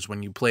 spotters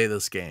when you play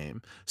this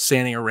game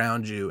standing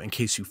around you in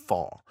case you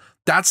fall.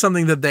 That's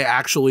something that they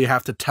actually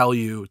have to tell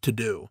you to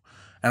do.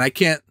 And I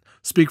can't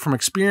speak from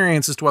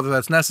experience as to whether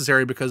that's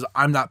necessary because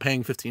I'm not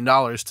paying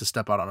 $15 to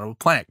step out on a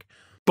plank.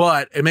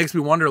 But it makes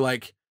me wonder,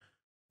 like,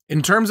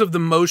 in terms of the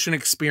motion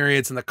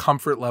experience and the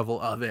comfort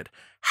level of it,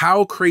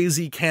 how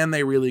crazy can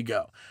they really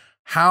go?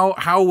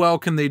 How well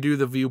can they do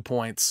the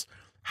viewpoints?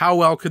 How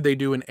well could they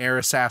do an air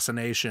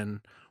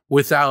assassination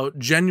without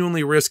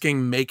genuinely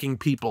risking making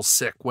people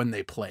sick when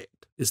they play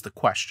it, is the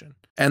question.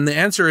 And the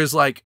answer is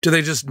like, do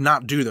they just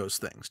not do those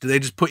things? Do they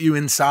just put you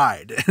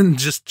inside and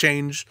just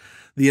change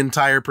the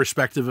entire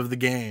perspective of the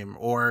game?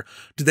 Or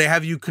do they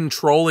have you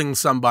controlling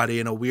somebody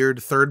in a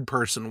weird third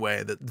person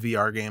way that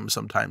VR games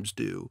sometimes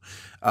do,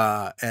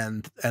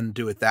 and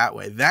do it that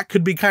way? That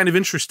could be kind of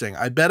interesting.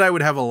 I bet I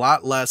would have a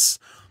lot less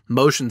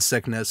motion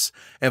sickness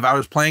if I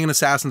was playing an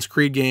Assassin's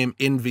Creed game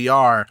in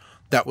VR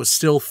that was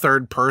still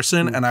third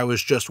person and I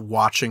was just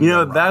watching.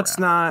 That's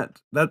not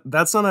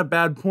a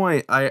bad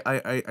point.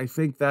 I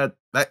think that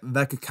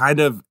could kind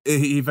of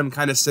even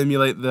kind of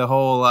simulate the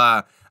whole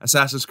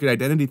Assassin's Creed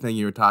identity thing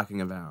you were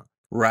talking about.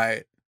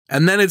 Right.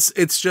 And then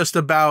it's just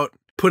about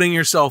putting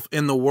yourself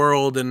in the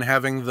world and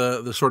having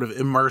the sort of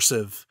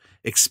immersive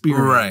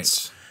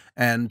experience. Right.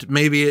 And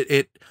maybe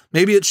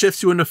it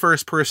shifts you into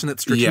first person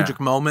at strategic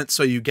moments,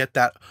 so you get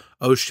that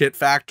oh shit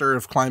factor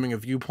of climbing a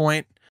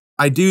viewpoint.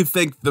 I do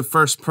think the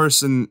first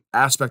person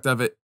aspect of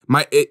it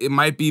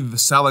might be the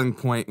selling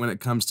point when it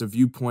comes to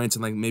viewpoints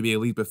and like maybe a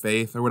leap of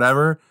faith or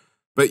whatever.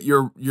 But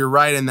you're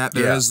right in that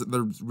there is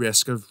the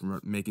risk of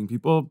making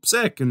people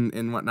sick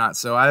and whatnot.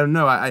 So I don't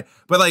know.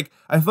 But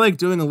I feel like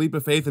doing a leap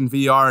of faith in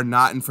VR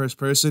not in first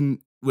person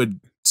would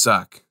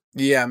suck.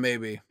 Yeah,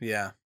 maybe.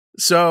 Yeah.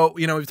 So,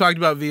 we've talked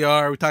about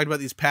VR, we talked about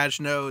these patch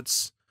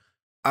notes.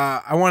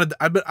 I've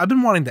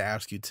been wanting to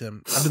ask you,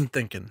 Tim. I've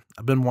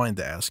been wanting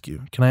to ask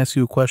you. Can I ask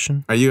you a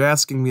question? Are you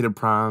asking me to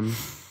prom?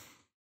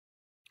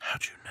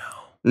 How'd you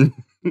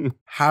know?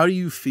 How do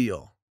you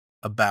feel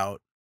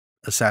about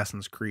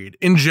Assassin's Creed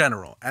in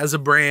general, as a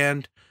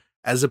brand,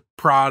 as a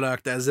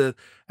product, as a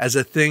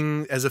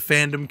thing, as a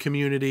fandom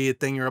community, a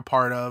thing you're a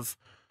part of?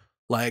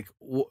 Like,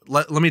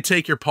 let me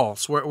take your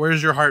pulse.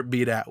 Where's your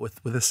heartbeat at with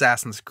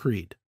Assassin's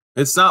Creed?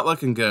 It's not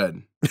looking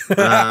good.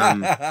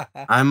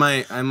 I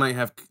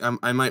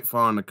might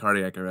fall into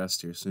cardiac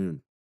arrest here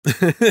soon.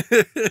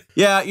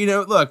 Yeah,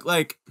 look,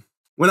 like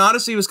when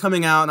Odyssey was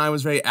coming out and I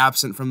was very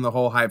absent from the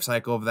whole hype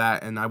cycle of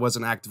that, and I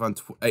wasn't active on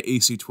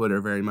AC Twitter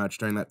very much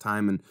during that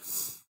time,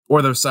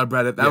 or the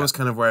subreddit. That was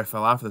kind of where I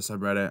fell off the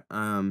subreddit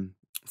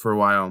for a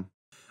while.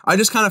 I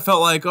just kind of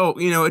felt like,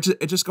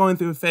 it's just going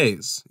through a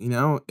phase.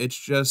 It's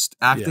just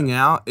acting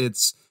out.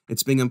 It's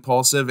being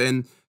impulsive,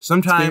 and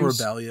sometimes it's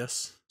being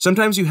rebellious.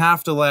 Sometimes you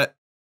have to let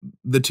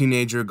the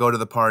teenager go to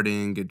the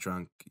party and get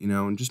drunk,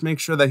 and just make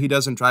sure that he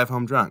doesn't drive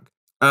home drunk.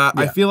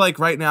 I feel like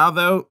right now,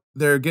 though,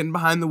 they're getting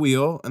behind the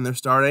wheel and they're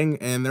starting,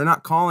 and they're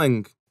not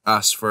calling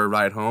us for a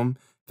ride home.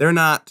 They're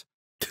not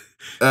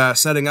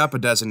setting up a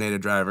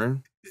designated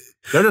driver.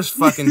 They're just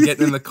fucking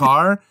getting in the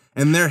car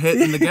and they're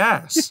hitting the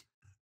gas,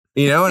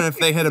 and if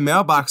they hit a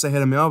mailbox, they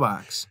hit a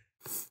mailbox.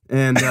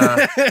 And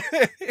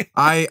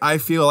I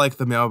feel like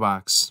the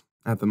mailbox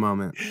at the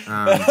moment.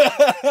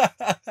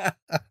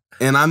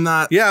 And I'm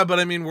not. Yeah, but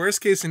I mean,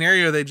 worst case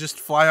scenario, they just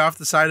fly off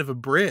the side of a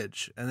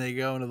bridge and they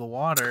go into the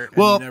water, and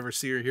you never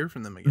see or hear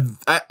from them again.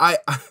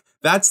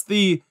 That's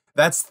the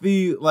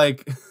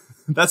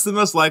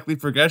most likely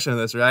progression of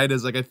this, right?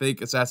 Is like, I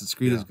think Assassin's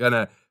Creed is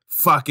gonna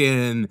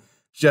fucking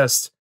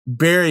just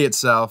bury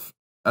itself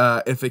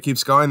if it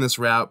keeps going this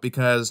route,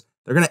 because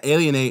they're gonna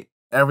alienate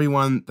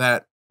everyone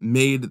that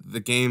made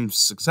the game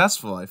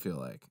successful. I feel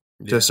like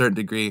to a certain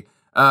degree.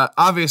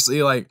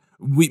 Obviously, like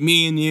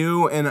me and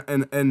you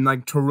and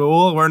like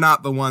Tarul, we're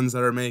not the ones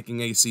that are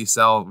making AC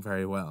sell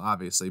very well,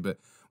 obviously. But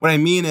what I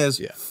mean is,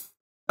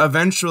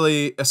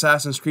 eventually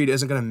Assassin's Creed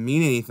isn't going to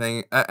mean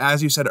anything.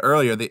 As you said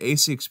earlier, the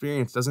AC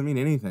experience doesn't mean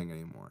anything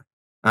anymore.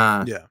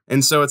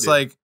 And so it's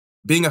like,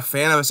 being a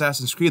fan of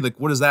Assassin's Creed, like,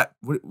 what does that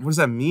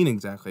mean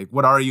exactly? Like,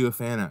 what are you a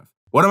fan of?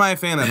 What am I a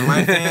fan of? Am I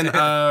a fan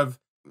of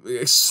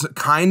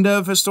kind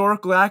of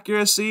historical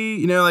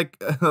accuracy?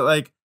 Like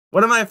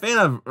what am I a fan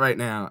of right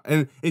now?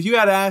 And if you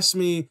had asked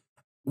me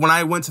when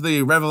I went to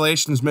the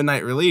Revelations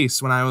midnight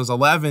release when I was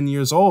 11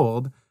 years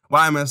old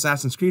why I'm an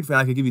Assassin's Creed fan,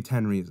 I could give you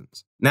 10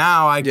 reasons.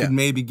 Now I could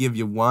maybe give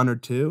you 1 or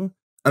 2.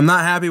 I'm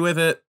not happy with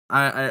it.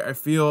 I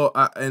feel,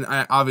 and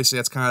obviously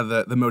that's kind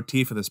of the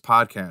motif of this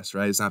podcast,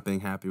 right? It's not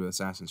being happy with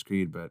Assassin's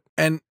Creed, but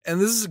and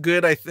this is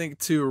good, I think,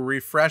 to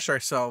refresh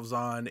ourselves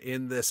on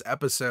in this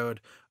episode,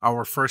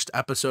 our first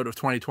episode of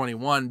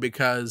 2021,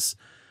 because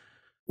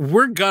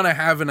we're gonna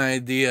have an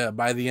idea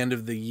by the end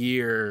of the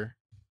year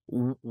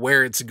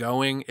where it's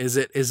going. Is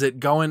it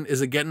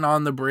getting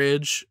on the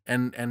bridge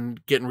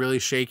and getting really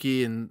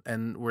shaky and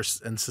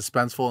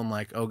suspenseful and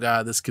like, oh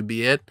god, this could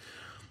be it,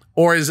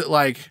 or is it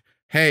like,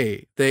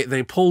 hey,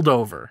 they pulled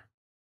over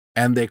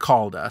and they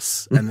called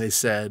us and they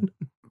said,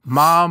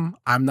 Mom,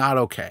 I'm not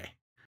okay.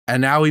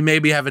 And now we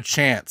maybe have a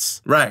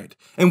chance. Right.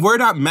 And we're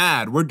not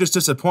mad. We're just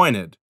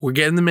disappointed. We're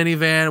getting the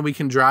minivan. We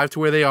can drive to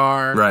where they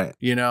are. Right.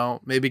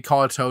 Maybe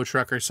call a tow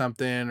truck or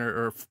something,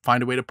 or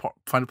find a way to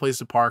find a place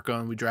to park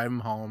on. We drive them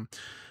home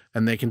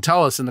and they can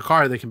tell us in the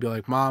car. They can be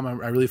like, Mom,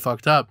 I really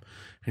fucked up.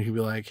 And you can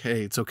be like,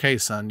 hey, it's okay,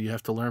 son. You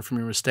have to learn from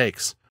your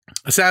mistakes.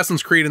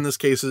 Assassin's Creed in this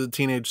case is a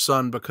teenage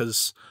son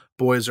because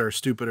boys are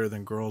stupider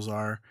than girls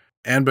are,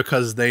 and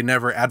because they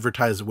never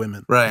advertise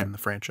women in the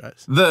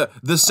franchise.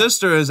 The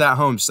sister is at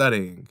home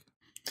studying.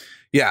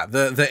 Yeah,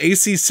 the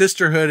AC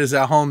sisterhood is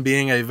at home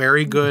being a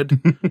very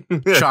good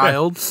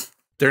child,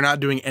 They're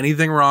not doing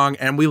anything wrong,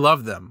 and we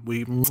love them.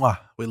 We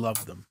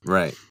love them.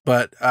 Right.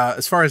 But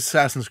as far as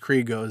Assassin's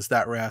Creed goes,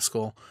 that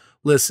rascal.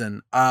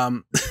 Listen,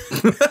 and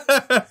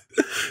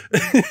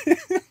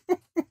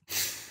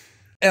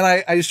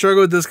I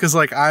struggle with this because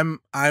like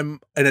I'm an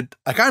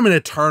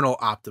eternal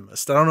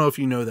optimist. I don't know if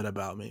you know that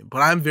about me, but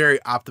I'm a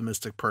very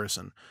optimistic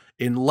person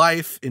in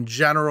life in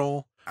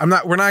general. We're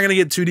not going to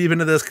get too deep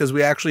into this because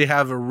we actually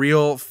have a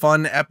real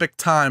fun, epic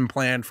time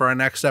planned for our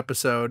next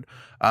episode.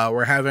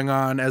 We're having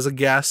on as a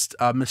guest,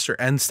 Mr.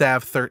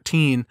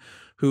 Nstav13,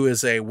 who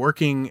is a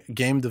working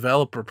game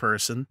developer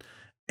person.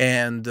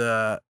 And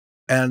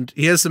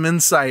he has some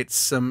insights,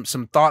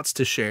 some thoughts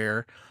to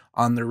share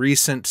on the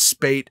recent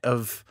spate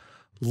of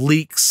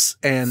leaks.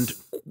 And,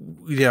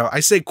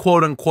 I say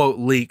quote unquote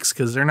leaks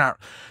because they're not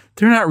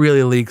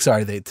really leaks,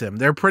 are they, Tim?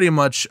 They're pretty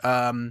much,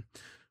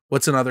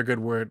 what's another good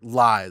word?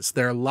 Lies.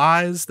 They're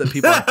lies that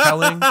people are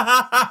telling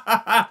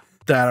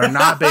that are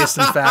not based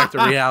in fact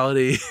or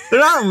reality. They're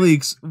not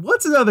leaks.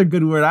 What's another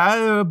good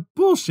word?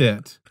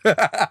 Bullshit.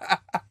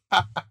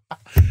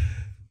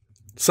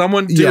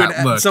 Someone did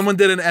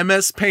an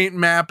MS Paint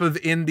map of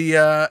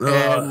India,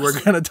 and we're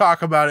going to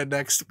talk about it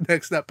next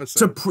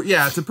episode.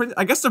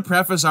 I guess to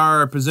preface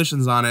our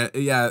positions on it,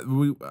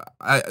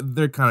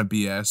 they're kind of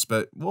BS,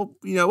 but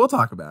we'll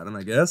talk about them,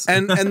 I guess.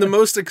 And the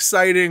most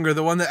exciting, or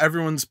the one that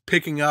everyone's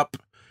picking up,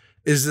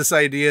 is this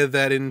idea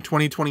that in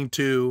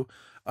 2022,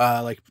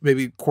 like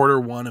maybe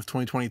Q1 of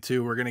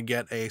 2022, we're going to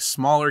get a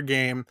smaller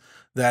game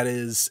that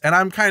is, and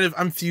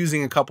I'm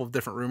fusing a couple of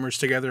different rumors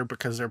together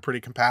because they're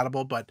pretty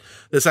compatible, but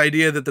this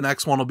idea that the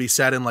next one will be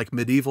set in like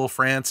medieval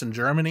France and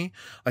Germany,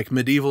 like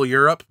medieval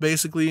Europe,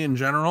 basically in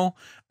general,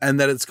 and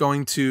that it's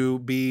going to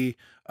be,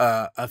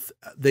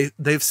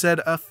 they've said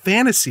a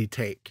fantasy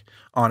take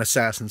on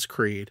Assassin's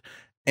Creed.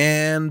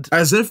 And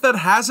as if that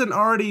hasn't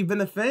already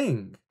been a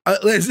thing.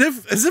 As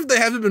if they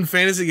haven't been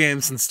fantasy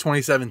games since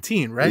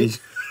 2017, right?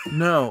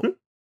 No.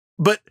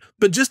 But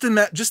just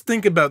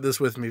think about this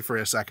with me for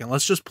a second.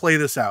 Let's just play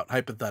this out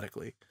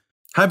hypothetically.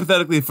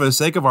 Hypothetically, for the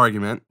sake of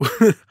argument.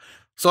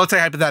 So let's say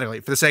hypothetically,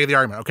 for the sake of the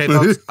argument, okay,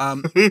 folks?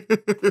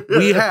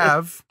 We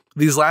have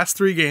these last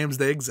 3 games,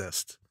 they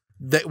exist.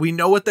 That we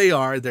know what they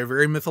are. They're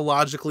very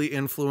mythologically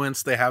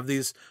influenced. They have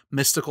these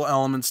mystical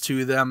elements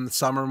to them.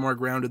 Some are more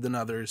grounded than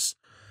others.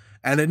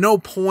 And at no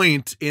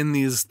point in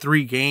these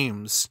 3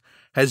 games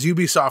has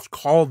Ubisoft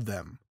called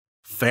them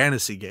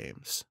fantasy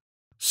games.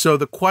 So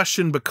the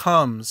question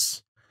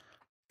becomes,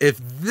 if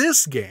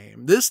this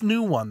game, this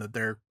new one that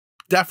they're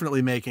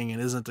definitely making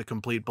and isn't a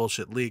complete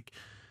bullshit leak,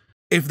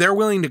 if they're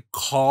willing to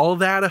call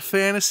that a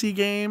fantasy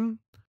game,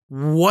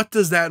 what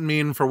does that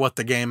mean for what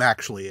the game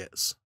actually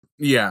is?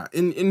 Yeah,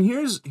 and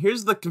here's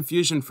the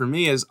confusion for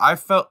me is I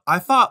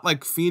thought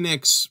like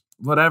Phoenix,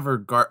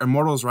 whatever,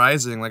 Immortals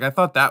Rising, like I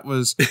thought that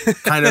was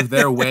kind of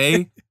their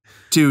way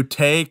to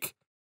take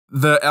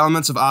the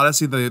elements of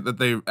Odyssey that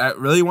they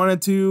really wanted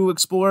to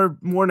explore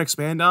more and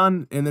expand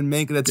on, and then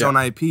make it its own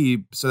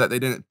IP so that they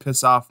didn't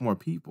piss off more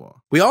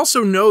people. We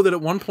also know that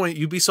at one point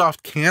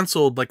Ubisoft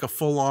canceled like a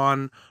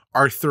full-on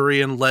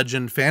Arthurian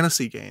legend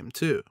fantasy game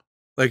too.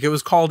 Like it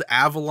was called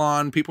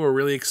Avalon. People were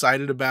really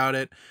excited about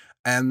it.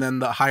 And then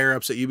the higher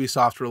ups at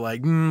Ubisoft were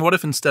like, what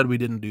if instead we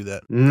didn't do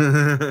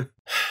that?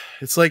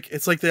 It's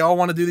like they all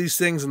want to do these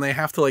things and they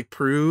have to like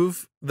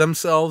prove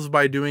themselves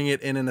by doing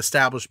it in an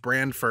established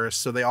brand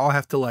first. So they all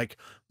have to like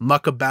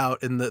muck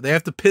about they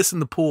have to piss in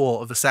the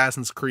pool of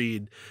Assassin's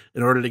Creed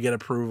in order to get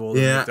approval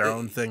to make their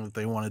own thing that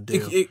they want to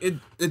do.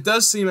 It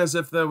does seem as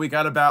if though we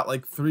got about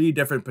like 3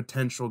 different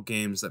potential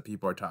games that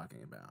people are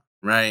talking about,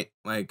 right?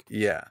 Like,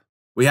 yeah.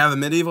 We have the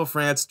medieval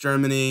France,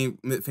 Germany,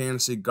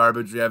 fantasy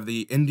garbage. We have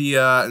the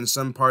India and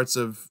some parts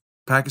of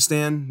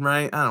Pakistan,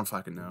 right? I don't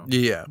fucking know.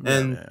 Yeah.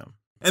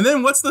 And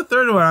then what's the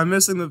third one? I'm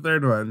missing the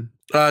third one.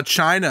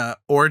 China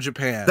or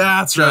Japan.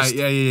 That's right.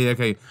 Yeah.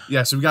 Okay.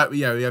 Yeah. So we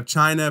have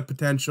China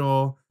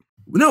potential.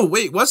 No,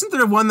 wait. Wasn't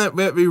there one that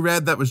we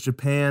read that was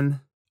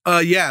Japan?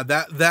 Yeah,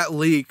 that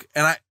leak,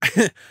 and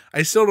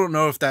I still don't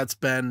know if that's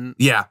been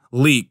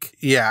leak.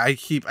 Yeah, I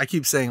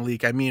keep saying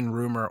leak. I mean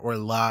rumor or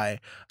lie.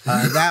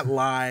 That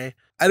lie.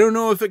 I don't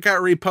know if it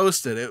got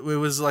reposted. It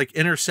was like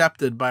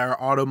intercepted by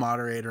our auto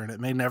moderator, and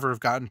it may never have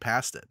gotten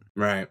past it.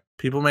 Right.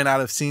 People may not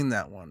have seen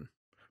that one.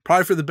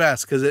 Probably for the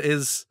best because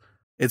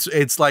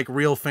it's like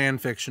real fan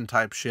fiction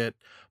type shit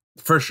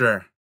for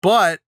sure.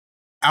 But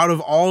out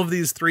of all of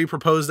these 3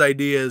 proposed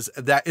ideas,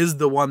 that is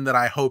the one that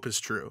I hope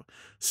is true.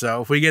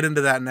 So if we get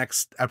into that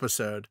next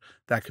episode,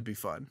 that could be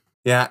fun.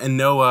 Yeah, and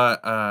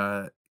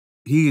Noah,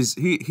 he's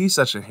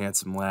such a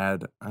handsome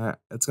lad.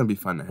 It's gonna be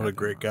fun to have. What a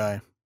great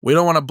guy. We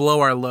don't want to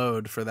blow our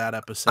load for that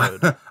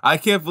episode. I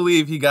can't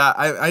believe he got.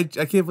 I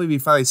can't believe he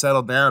finally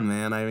settled down,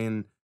 man. I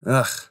mean,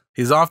 ugh.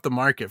 He's off the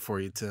market for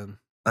you, Tim.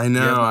 I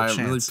know. I'm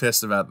really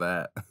pissed about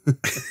that.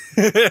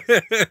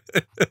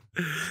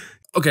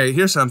 Okay,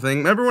 here's something.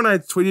 Remember when I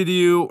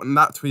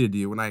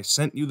when I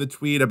sent you the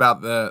tweet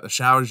about the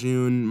Shao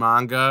Jun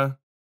manga?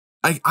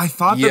 I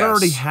thought that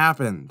already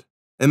happened.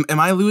 Am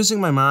I losing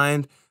my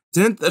mind?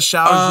 Didn't the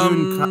Shao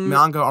Jun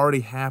manga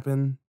already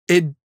happen?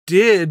 It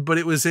did, but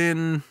it was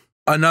in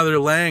another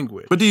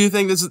language. But do you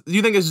think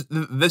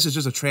this is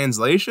just a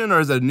translation, or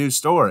is it a new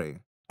story?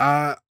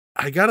 I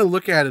gotta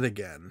look at it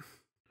again.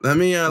 Let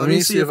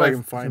me see if I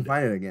can find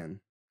it again.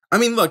 I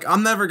mean, look,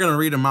 I'm never gonna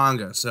read a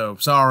manga, so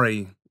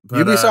sorry.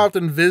 But, Ubisoft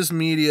and Viz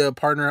Media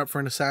partner up for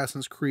an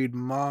Assassin's Creed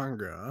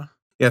manga.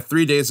 Yeah,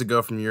 3 days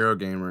ago from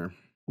Eurogamer.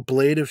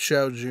 Blade of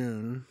Shao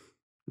Jun.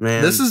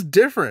 Man, This is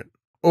different.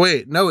 Oh,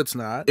 wait, no, it's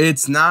not.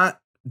 It's not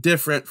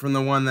different from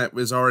the one that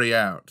was already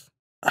out.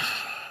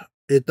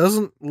 It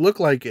doesn't look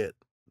like it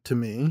to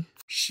me.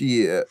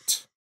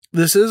 Shit.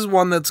 This is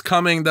one that's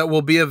coming that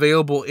will be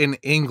available in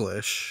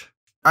English.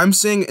 I'm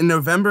seeing in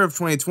November of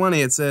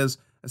 2020, it says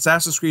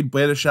Assassin's Creed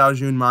Blade of Shao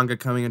Jun manga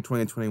coming in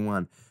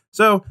 2021.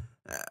 So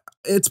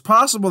it's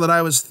possible that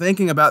I was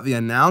thinking about the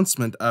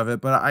announcement of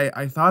it, but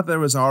I thought there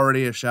was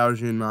already a Shao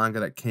Jun manga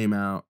that came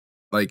out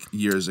like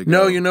years ago.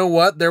 No, you know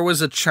what? There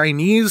was a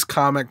Chinese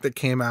comic that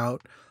came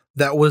out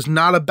that was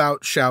not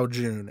about Shao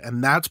Jun,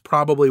 and that's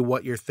probably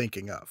what you're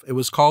thinking of. It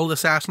was called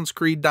Assassin's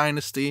Creed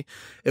Dynasty.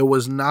 It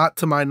was not,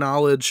 to my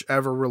knowledge,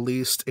 ever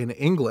released in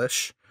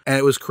English, and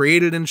it was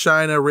created in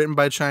China, written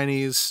by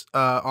Chinese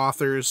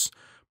authors,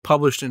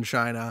 published in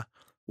China.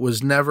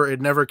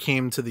 It never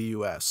came to the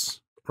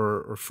US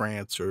or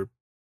France or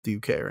the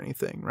UK or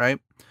anything, right?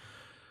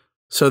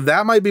 So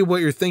that might be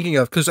what you're thinking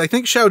of, because I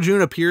think Shao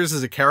Jun appears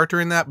as a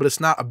character in that, but it's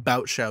not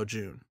about Shao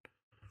Jun.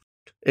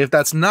 If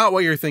that's not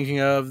what you're thinking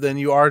of, then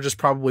you are just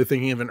probably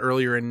thinking of an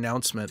earlier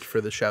announcement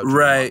for the Shao Jun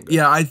right. manga.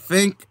 Yeah, I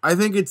think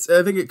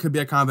it could be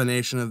a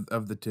combination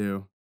of the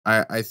two.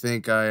 I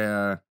think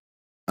I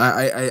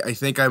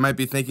think I might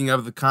be thinking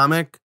of the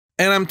comic.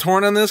 And I'm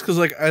torn on this because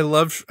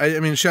I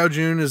mean Shao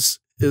Jun is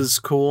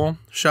cool.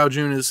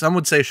 Some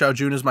would say Shao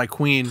Jun is my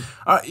queen.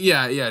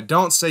 Yeah.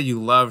 Don't say you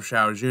love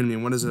Shao Jun. I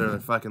mean, what is there to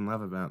fucking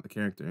love about the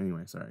character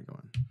anyway? Sorry, go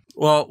on.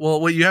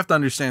 Well, what you have to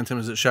understand, Tim,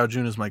 is that Shao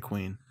Jun is my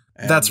queen.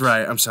 And that's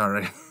right. I'm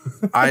sorry.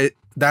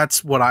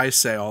 That's what I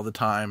say all the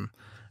time,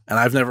 and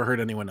I've never heard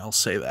anyone else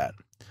say that.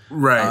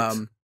 Right.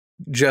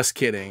 Just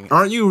kidding.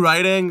 Aren't you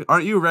writing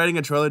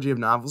a trilogy of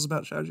novels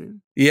about Shao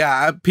Jun?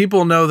 Yeah,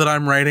 people know that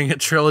I'm writing a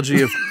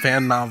trilogy of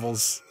fan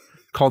novels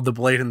called The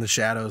Blade in the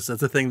Shadows.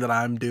 That's a thing that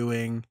I'm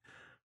doing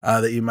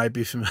that you might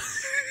be familiar.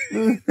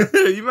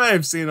 You might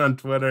have seen on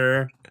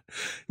Twitter.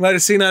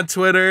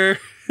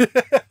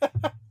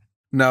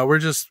 No,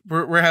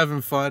 we're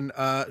having fun.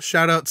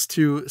 Shout outs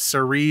to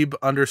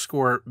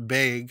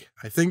Sarib_Beg.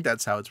 I think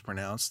that's how it's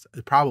pronounced.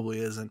 It probably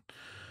isn't.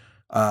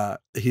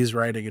 He's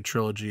writing a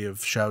trilogy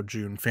of Shao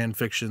Jun fan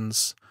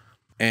fictions,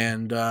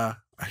 and I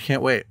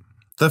can't wait.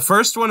 The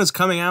first one is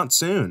coming out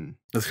soon.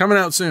 It's coming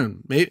out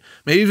soon. May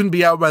even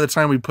be out by the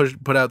time we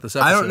put out this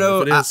episode. I don't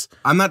know. If it is.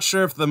 I'm not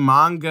sure if the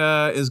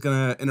manga is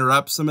going to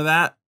interrupt some of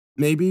that.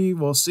 Maybe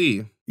we'll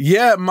see.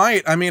 Yeah, it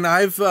might. I mean,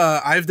 I've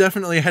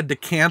definitely had to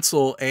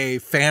cancel a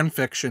fan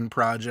fiction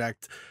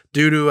project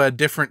due to a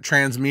different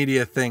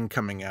transmedia thing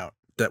coming out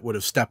that would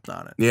have stepped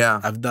on it. Yeah,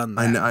 I've done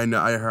that.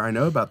 I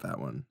know about that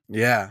one.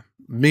 Yeah,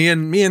 me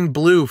and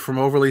Blue from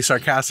Overly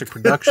Sarcastic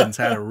Productions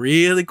had a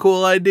really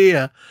cool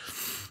idea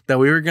that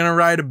we were gonna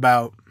write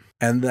about,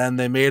 and then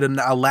they made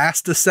a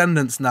Last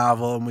Descendants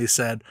novel, and we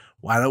said,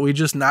 why don't we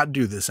just not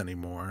do this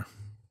anymore?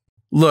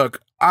 Look,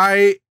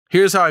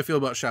 here's how I feel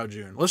about Shao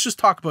Jun. Let's just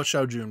talk about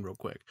Shao Jun real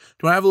quick.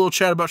 Do I have a little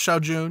chat about Shao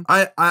Jun?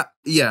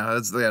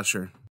 Yeah,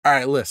 sure. All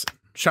right, listen.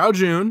 Shao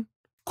Jun,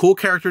 cool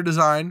character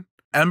design.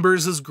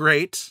 Embers is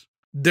great.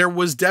 There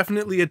was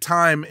definitely a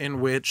time in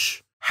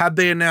which, had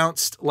they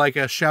announced like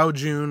a Shao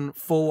Jun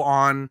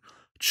full-on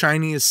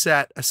Chinese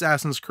set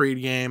Assassin's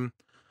Creed game,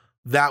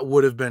 that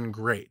would have been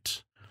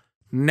great.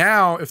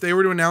 Now, if they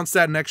were to announce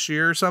that next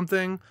year or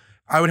something,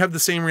 I would have the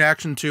same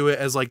reaction to it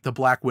as like the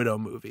Black Widow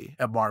movie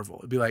at Marvel.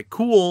 It'd be like,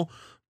 cool,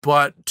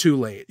 but too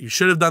late. You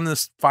should have done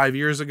this 5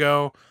 years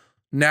ago.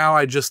 Now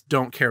I just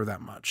don't care that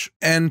much.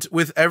 And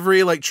with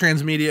every like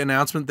transmedia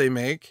announcement they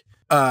make,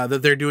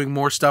 that they're doing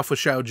more stuff with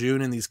Shao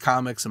Jun in these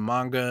comics and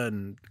manga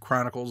and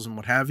chronicles and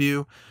what have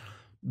you,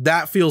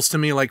 that feels to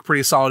me like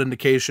pretty solid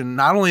indication,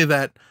 not only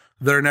that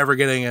they're never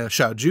getting a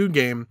Shao Jun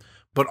game,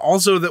 but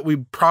also that we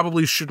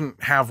probably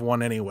shouldn't have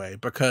one anyway,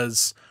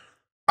 because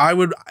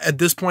at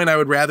this point, I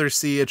would rather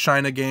see a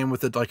China game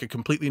with like a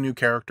completely new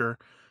character,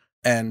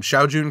 and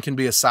Shao Jun can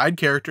be a side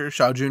character.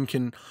 Shao Jun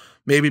can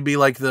maybe be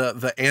like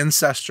the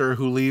ancestor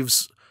who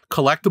leaves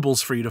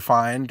collectibles for you to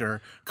find,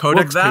 or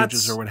codex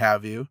pages or what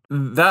have you.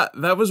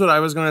 That was what I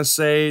was gonna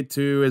say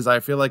too, is I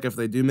feel like if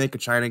they do make a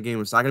China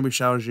game, it's not gonna be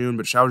Shao Jun,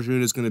 but Shao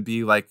Jun is gonna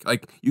be like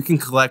you can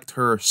collect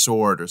her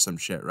sword or some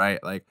shit, right?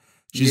 Like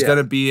she's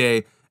gonna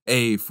be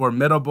a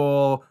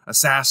formidable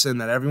assassin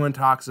that everyone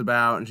talks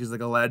about, and she's like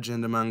a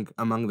legend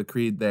among the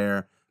Creed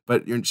there,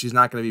 but she's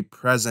not going to be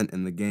present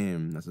in the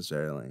game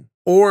necessarily.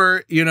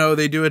 Or,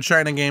 they do a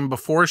China game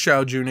before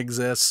Shao Jun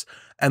exists,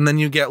 and then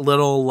you get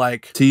little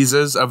like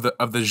teases of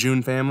the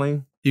Jun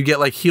family. You get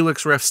like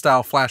Helix Rift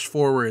style flash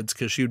forwards,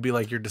 because she would be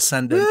like your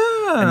descendant,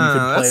 and you could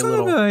play that's not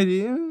a good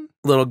idea.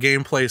 Little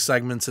gameplay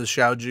segments as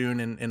Shao Jun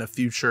in a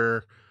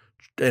future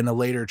a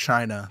later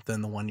China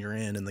than the one you're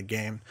in the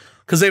game.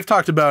 Because they've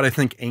talked about, I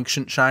think,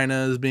 ancient China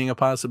as being a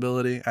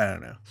possibility. I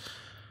don't know.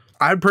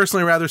 I'd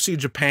personally rather see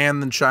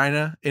Japan than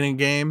China in a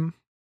game,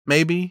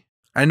 maybe.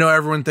 I know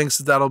everyone thinks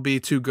that that'll be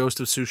too Ghost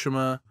of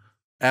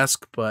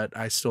Tsushima-esque, but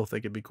I still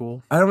think it'd be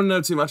cool. I don't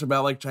know too much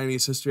about like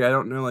Chinese history. I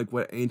don't know like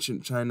what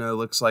ancient China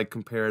looks like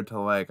compared to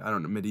like, I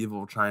don't know,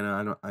 medieval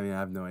China. I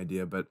have no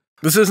idea, but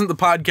this isn't the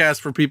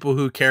podcast for people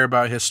who care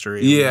about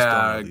history.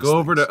 Yeah, go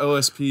over to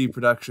OSP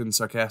Productions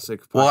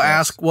Sarcastic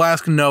Podcast. We'll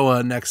ask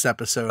Noah next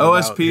episode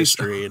about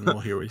history, and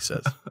we'll hear what he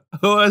says.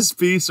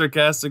 OSP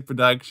Sarcastic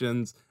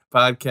Productions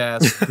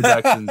Podcast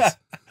Productions.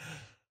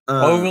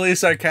 Overly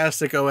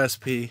sarcastic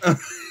OSP.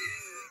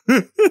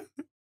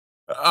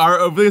 Our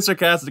Overly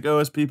Sarcastic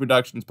OSP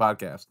Productions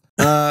podcast.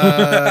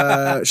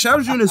 Shao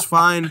Jun is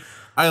fine.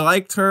 I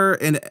liked her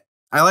in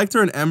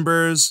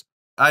Embers.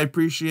 I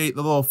appreciate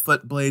the little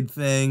foot blade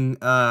thing.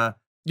 Yeah.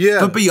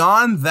 But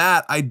beyond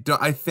that, I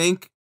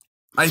think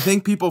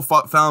people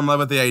fell in love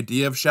with the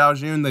idea of Shao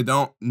Jun. They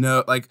don't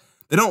know, like,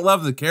 they don't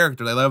love the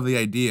character. They love the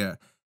idea.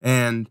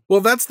 And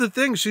well, that's the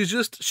thing.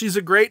 She's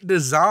a great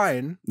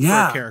design for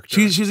a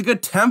character. She's a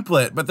good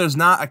template, but there's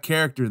not a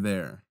character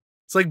there.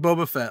 It's like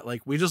Boba Fett.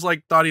 Like, we just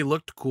like thought he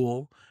looked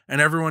cool, and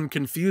everyone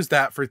confused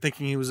that for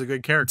thinking he was a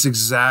good character. It's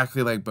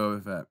exactly like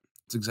Boba Fett.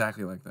 It's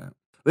exactly like that.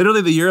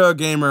 Literally, the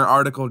Eurogamer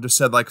article just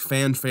said like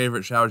fan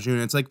favorite Shao Jun.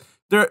 It's like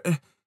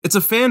it's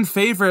a fan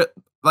favorite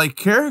like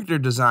character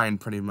design,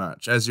 pretty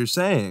much, as you're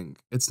saying.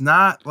 It's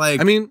not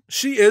like, I mean,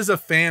 she is a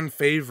fan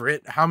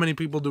favorite. How many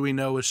people do we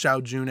know with Shao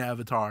Jun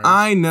avatars?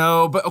 I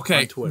know, but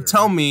okay,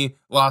 tell me,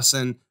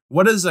 Lawson,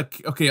 what is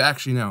okay,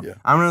 actually, no. Yeah.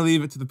 I'm going to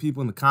leave it to the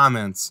people in the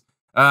comments.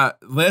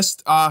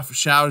 List off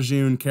Shao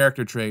Jun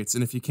character traits,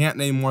 and if you can't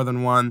name more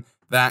than one,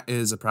 that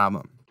is a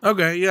problem.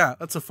 Okay, yeah,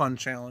 that's a fun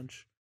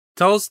challenge.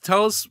 Tell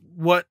us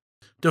what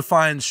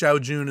defines Shao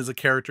Jun as a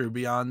character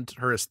beyond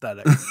her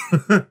aesthetic.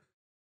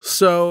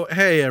 So,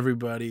 hey,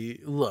 everybody,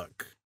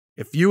 look,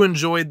 if you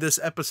enjoyed this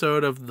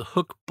episode of the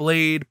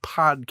Hookblade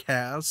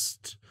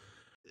podcast,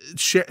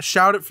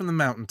 shout it from the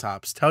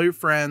mountaintops. Tell your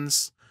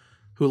friends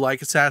who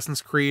like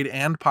Assassin's Creed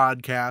and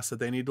podcasts that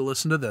they need to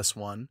listen to this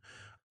one.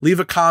 Leave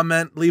a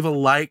comment, leave a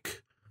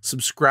like,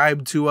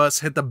 subscribe to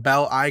us, hit the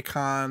bell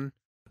icon,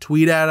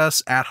 tweet at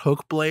us at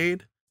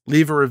Hookblade,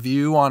 leave a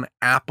review on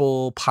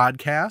Apple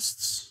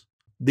Podcasts.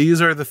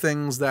 These are the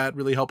things that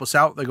really help us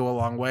out. They go a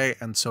long way,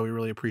 and so we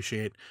really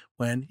appreciate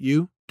when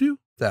you do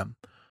them.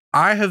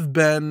 I have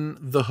been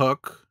the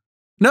Hook.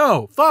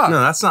 No, fuck. No,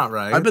 that's not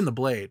right. I've been the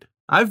Blade.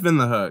 I've been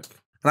the Hook.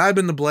 And I've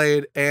been the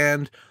Blade,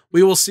 and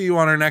we will see you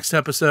on our next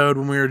episode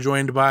when we are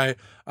joined by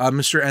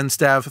Mr.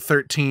 Nstav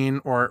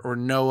 13 or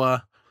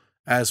Noah,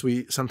 as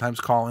we sometimes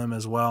call him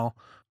as well.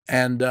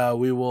 And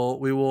we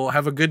will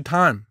have a good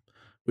time.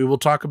 We will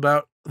talk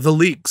about the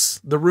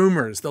leaks, the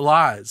rumors, the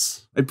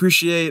lies. I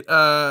appreciate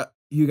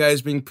you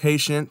guys being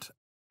patient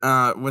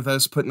with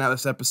us putting out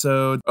this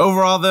episode.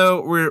 Overall,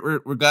 though,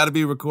 we're got to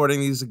be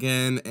recording these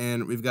again,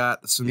 and we've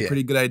got some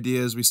pretty good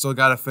ideas. We still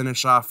got to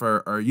finish off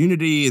our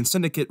Unity and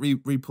Syndicate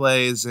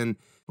replays, and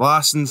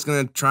Lawson's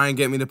gonna try and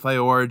get me to play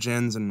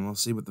Origins, and we'll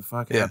see what the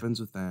fuck happens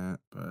with that.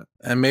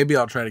 And maybe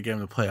I'll try to get him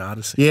to play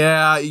Odyssey.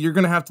 Yeah, you're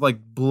gonna have to like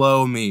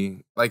blow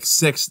me like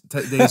 6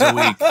 days a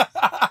week.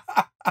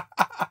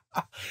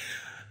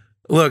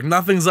 Look,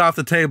 nothing's off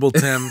the table,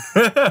 Tim.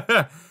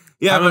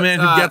 Yeah, I'm a man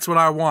who gets what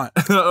I want.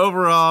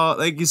 Overall,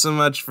 thank you so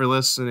much for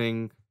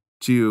listening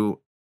to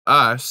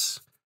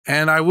us.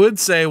 And I would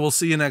say we'll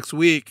see you next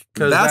week,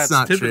 because that's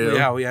not typically true.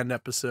 how we end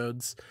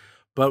episodes.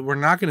 But we're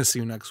not going to see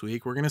you next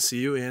week. We're going to see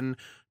you in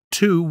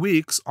 2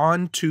 weeks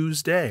on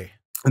Tuesday.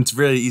 It's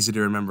really easy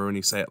to remember when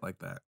you say it like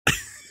that.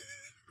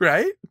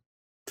 Right?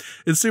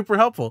 It's super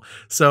helpful.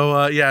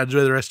 So, yeah,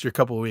 enjoy the rest of your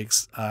couple of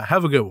weeks.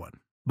 Have a good one.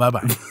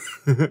 Bye-bye.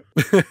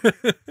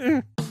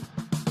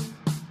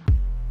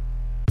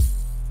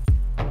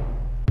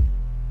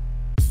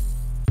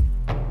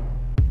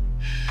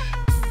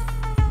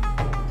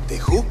 The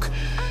hook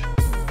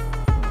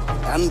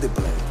and the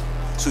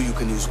blade, so you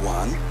can use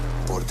one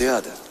or the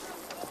other.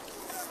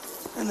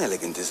 An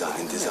elegant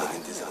design.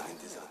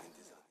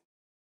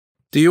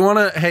 Do you want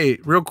to, hey,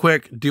 real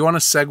quick, do you want to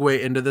segue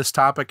into this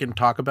topic and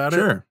talk about it?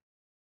 Sure.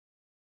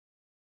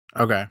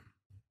 Okay.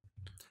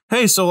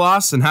 Hey, so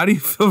Lawson, how do you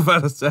feel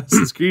about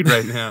Assassin's Creed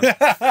right now?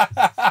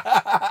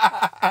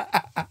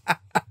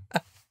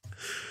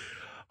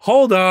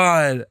 Hold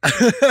on.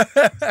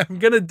 I'm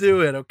going to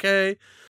do it, okay?